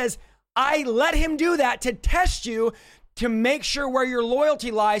 God says, I let him do that to test you, to make sure where your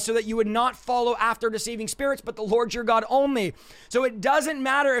loyalty lies so that you would not follow after deceiving spirits, but the Lord your God only. So it doesn't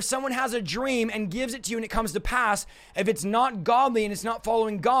matter if someone has a dream and gives it to you and it comes to pass. If it's not godly and it's not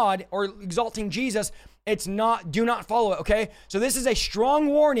following God or exalting Jesus, do not follow it, okay? So this is a strong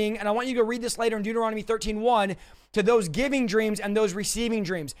warning, and I want you to read this later in Deuteronomy 13:1 to those giving dreams and those receiving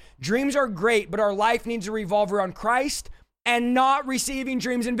dreams. Dreams are great, but our life needs to revolve around Christ and not receiving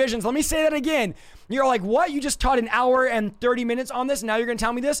dreams and visions. Let me say that again. You're like, what? You just taught an hour and 30 minutes on this? Now you're going to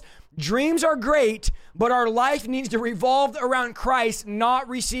tell me this? Dreams are great, but our life needs to revolve around Christ, not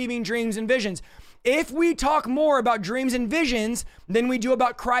receiving dreams and visions. If we talk more about dreams and visions than we do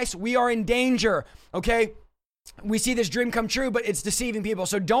about Christ, we are in danger, okay? We see this dream come true, but it's deceiving people.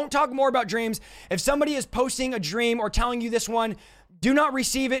 So don't talk more about dreams. If somebody is posting a dream or telling you this one, do not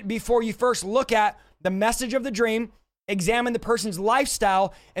receive it before you first look at the message of the dream, examine the person's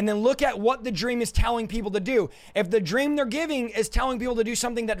lifestyle, and then look at what the dream is telling people to do. If the dream they're giving is telling people to do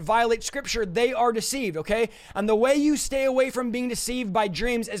something that violates scripture, they are deceived, okay? And the way you stay away from being deceived by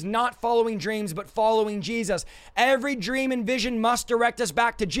dreams is not following dreams, but following Jesus. Every dream and vision must direct us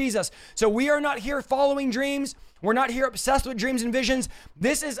back to Jesus. So we are not here following dreams. We're not here obsessed with dreams and visions.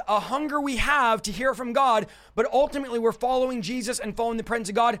 This is a hunger we have to hear from God, but ultimately we're following Jesus and following the presence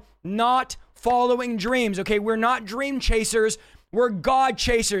of God, not following dreams, okay? We're not dream chasers. We're God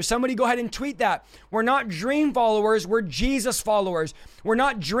chasers. Somebody go ahead and tweet that. We're not dream followers. We're Jesus followers. We're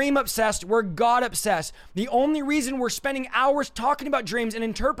not dream obsessed. We're God obsessed. The only reason we're spending hours talking about dreams and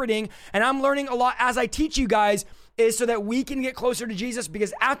interpreting, and I'm learning a lot as I teach you guys, is so that we can get closer to Jesus,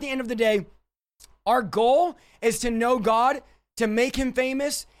 because at the end of the day, our goal is to know God, to make him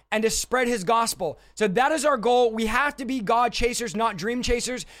famous, and to spread his gospel. So that is our goal. We have to be God chasers, not dream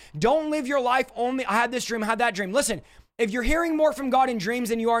chasers. Don't live your life only, I had this dream, I had that dream. Listen, if you're hearing more from God in dreams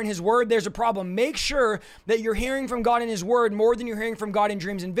than you are in his word, there's a problem. Make sure that you're hearing from God in his word more than you're hearing from God in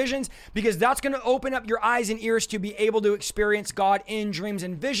dreams and visions, because that's going to open up your eyes and ears to be able to experience God in dreams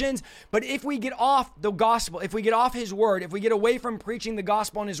and visions. But if we get off the gospel, if we get off his word, if we get away from preaching the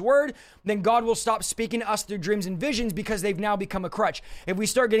gospel and his word, then God will stop speaking to us through dreams and visions, because they've now become a crutch. If we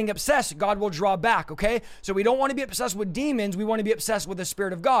start getting obsessed, God will draw back, okay? So we don't want to be obsessed with demons. We want to be obsessed with the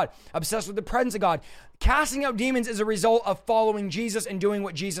Spirit of God, obsessed with the presence of God. Casting out demons is a result of following Jesus and doing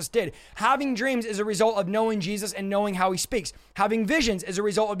what Jesus did. Having dreams is a result of knowing Jesus and knowing how he speaks. Having visions is a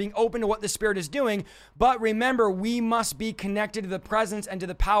result of being open to what the Spirit is doing. But remember, we must be connected to the presence and to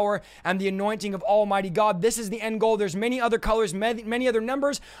the power and the anointing of Almighty God. This is the end goal. There's many other colors, many other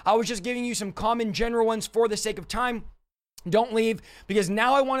numbers. I was just giving you some common general ones for the sake of time. Don't leave, because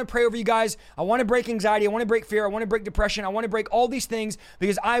now I want to pray over you guys. I want to break anxiety. I want to break fear. I want to break depression. I want to break all these things,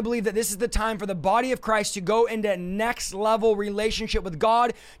 because I believe that this is the time for the body of Christ to go into next level relationship with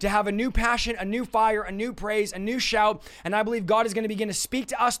God, to have a new passion, a new fire, a new praise, a new shout. And I believe God is going to begin to speak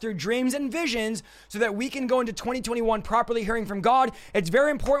to us through dreams and visions so that we can go into 2021 properly hearing from God. It's very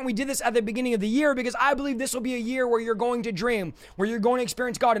important we did this at the beginning of the year, because I believe this will be a year where you're going to dream, where you're going to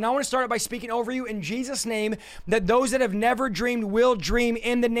experience God. And I want to start out by speaking over you in Jesus' name that those that have never never dreamed will dream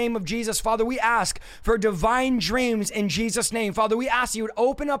in the name of Jesus. Father, we ask for divine dreams in Jesus' name. Father, we ask you would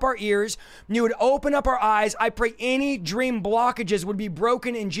open up our ears, you would open up our eyes. I pray any dream blockages would be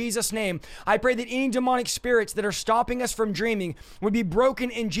broken in Jesus' name. I pray that any demonic spirits that are stopping us from dreaming would be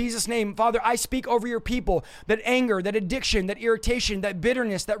broken in Jesus' name. Father, I speak over your people that anger, that addiction, that irritation, that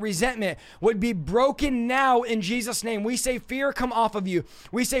bitterness, that resentment would be broken now in Jesus' name. We say fear come off of you.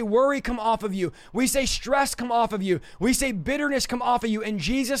 We say worry come off of you. We say stress come off of you. We say bitterness come off of you in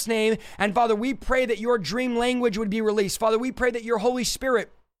Jesus' name. And Father, we pray that your dream language would be released. Father, we pray that your Holy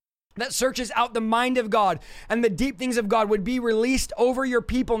Spirit that searches out the mind of God and the deep things of God would be released over your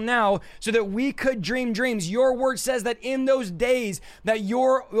people now so that we could dream dreams. Your word says that in those days that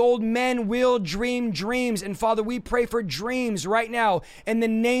your old men will dream dreams. And Father, we pray for dreams right now in the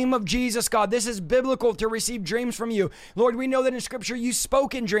name of Jesus, God. This is biblical to receive dreams from you. Lord, we know that in scripture you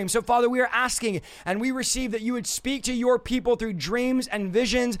spoke in dreams. So Father, we are asking and we receive that you would speak to your people through dreams and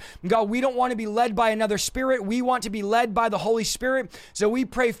visions. God, we don't want to be led by another spirit. We want to be led by the Holy Spirit. So we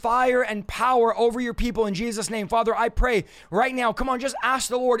pray fire and power over your people in Jesus' name. Father, I pray right now, come on, just ask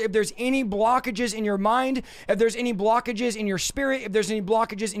the Lord if there's any blockages in your mind, if there's any blockages in your spirit, if there's any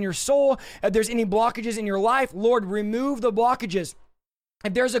blockages in your soul, if there's any blockages in your life. Lord, remove the blockages.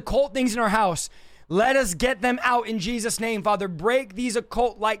 If there's occult things in our house, let us get them out in Jesus' name. Father, break these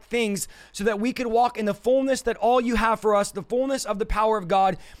occult-like things so that we could walk in the fullness that all you have for us, the fullness of the power of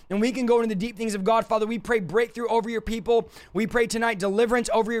God, and we can go into the deep things of God. Father, we pray breakthrough over your people. We pray tonight deliverance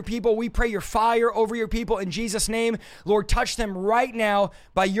over your people. We pray your fire over your people in Jesus' name. Lord, touch them right now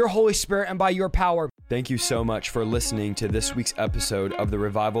by your Holy Spirit and by your power. Thank you so much for listening to this week's episode of the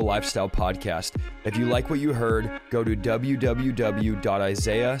Revival Lifestyle Podcast. If you like what you heard, go to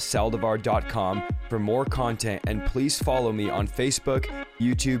www.isaiahsaldivar.com for more content, and please follow me on Facebook,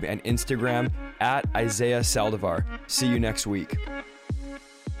 YouTube, and Instagram at Isaiah Saldivar. See you next week.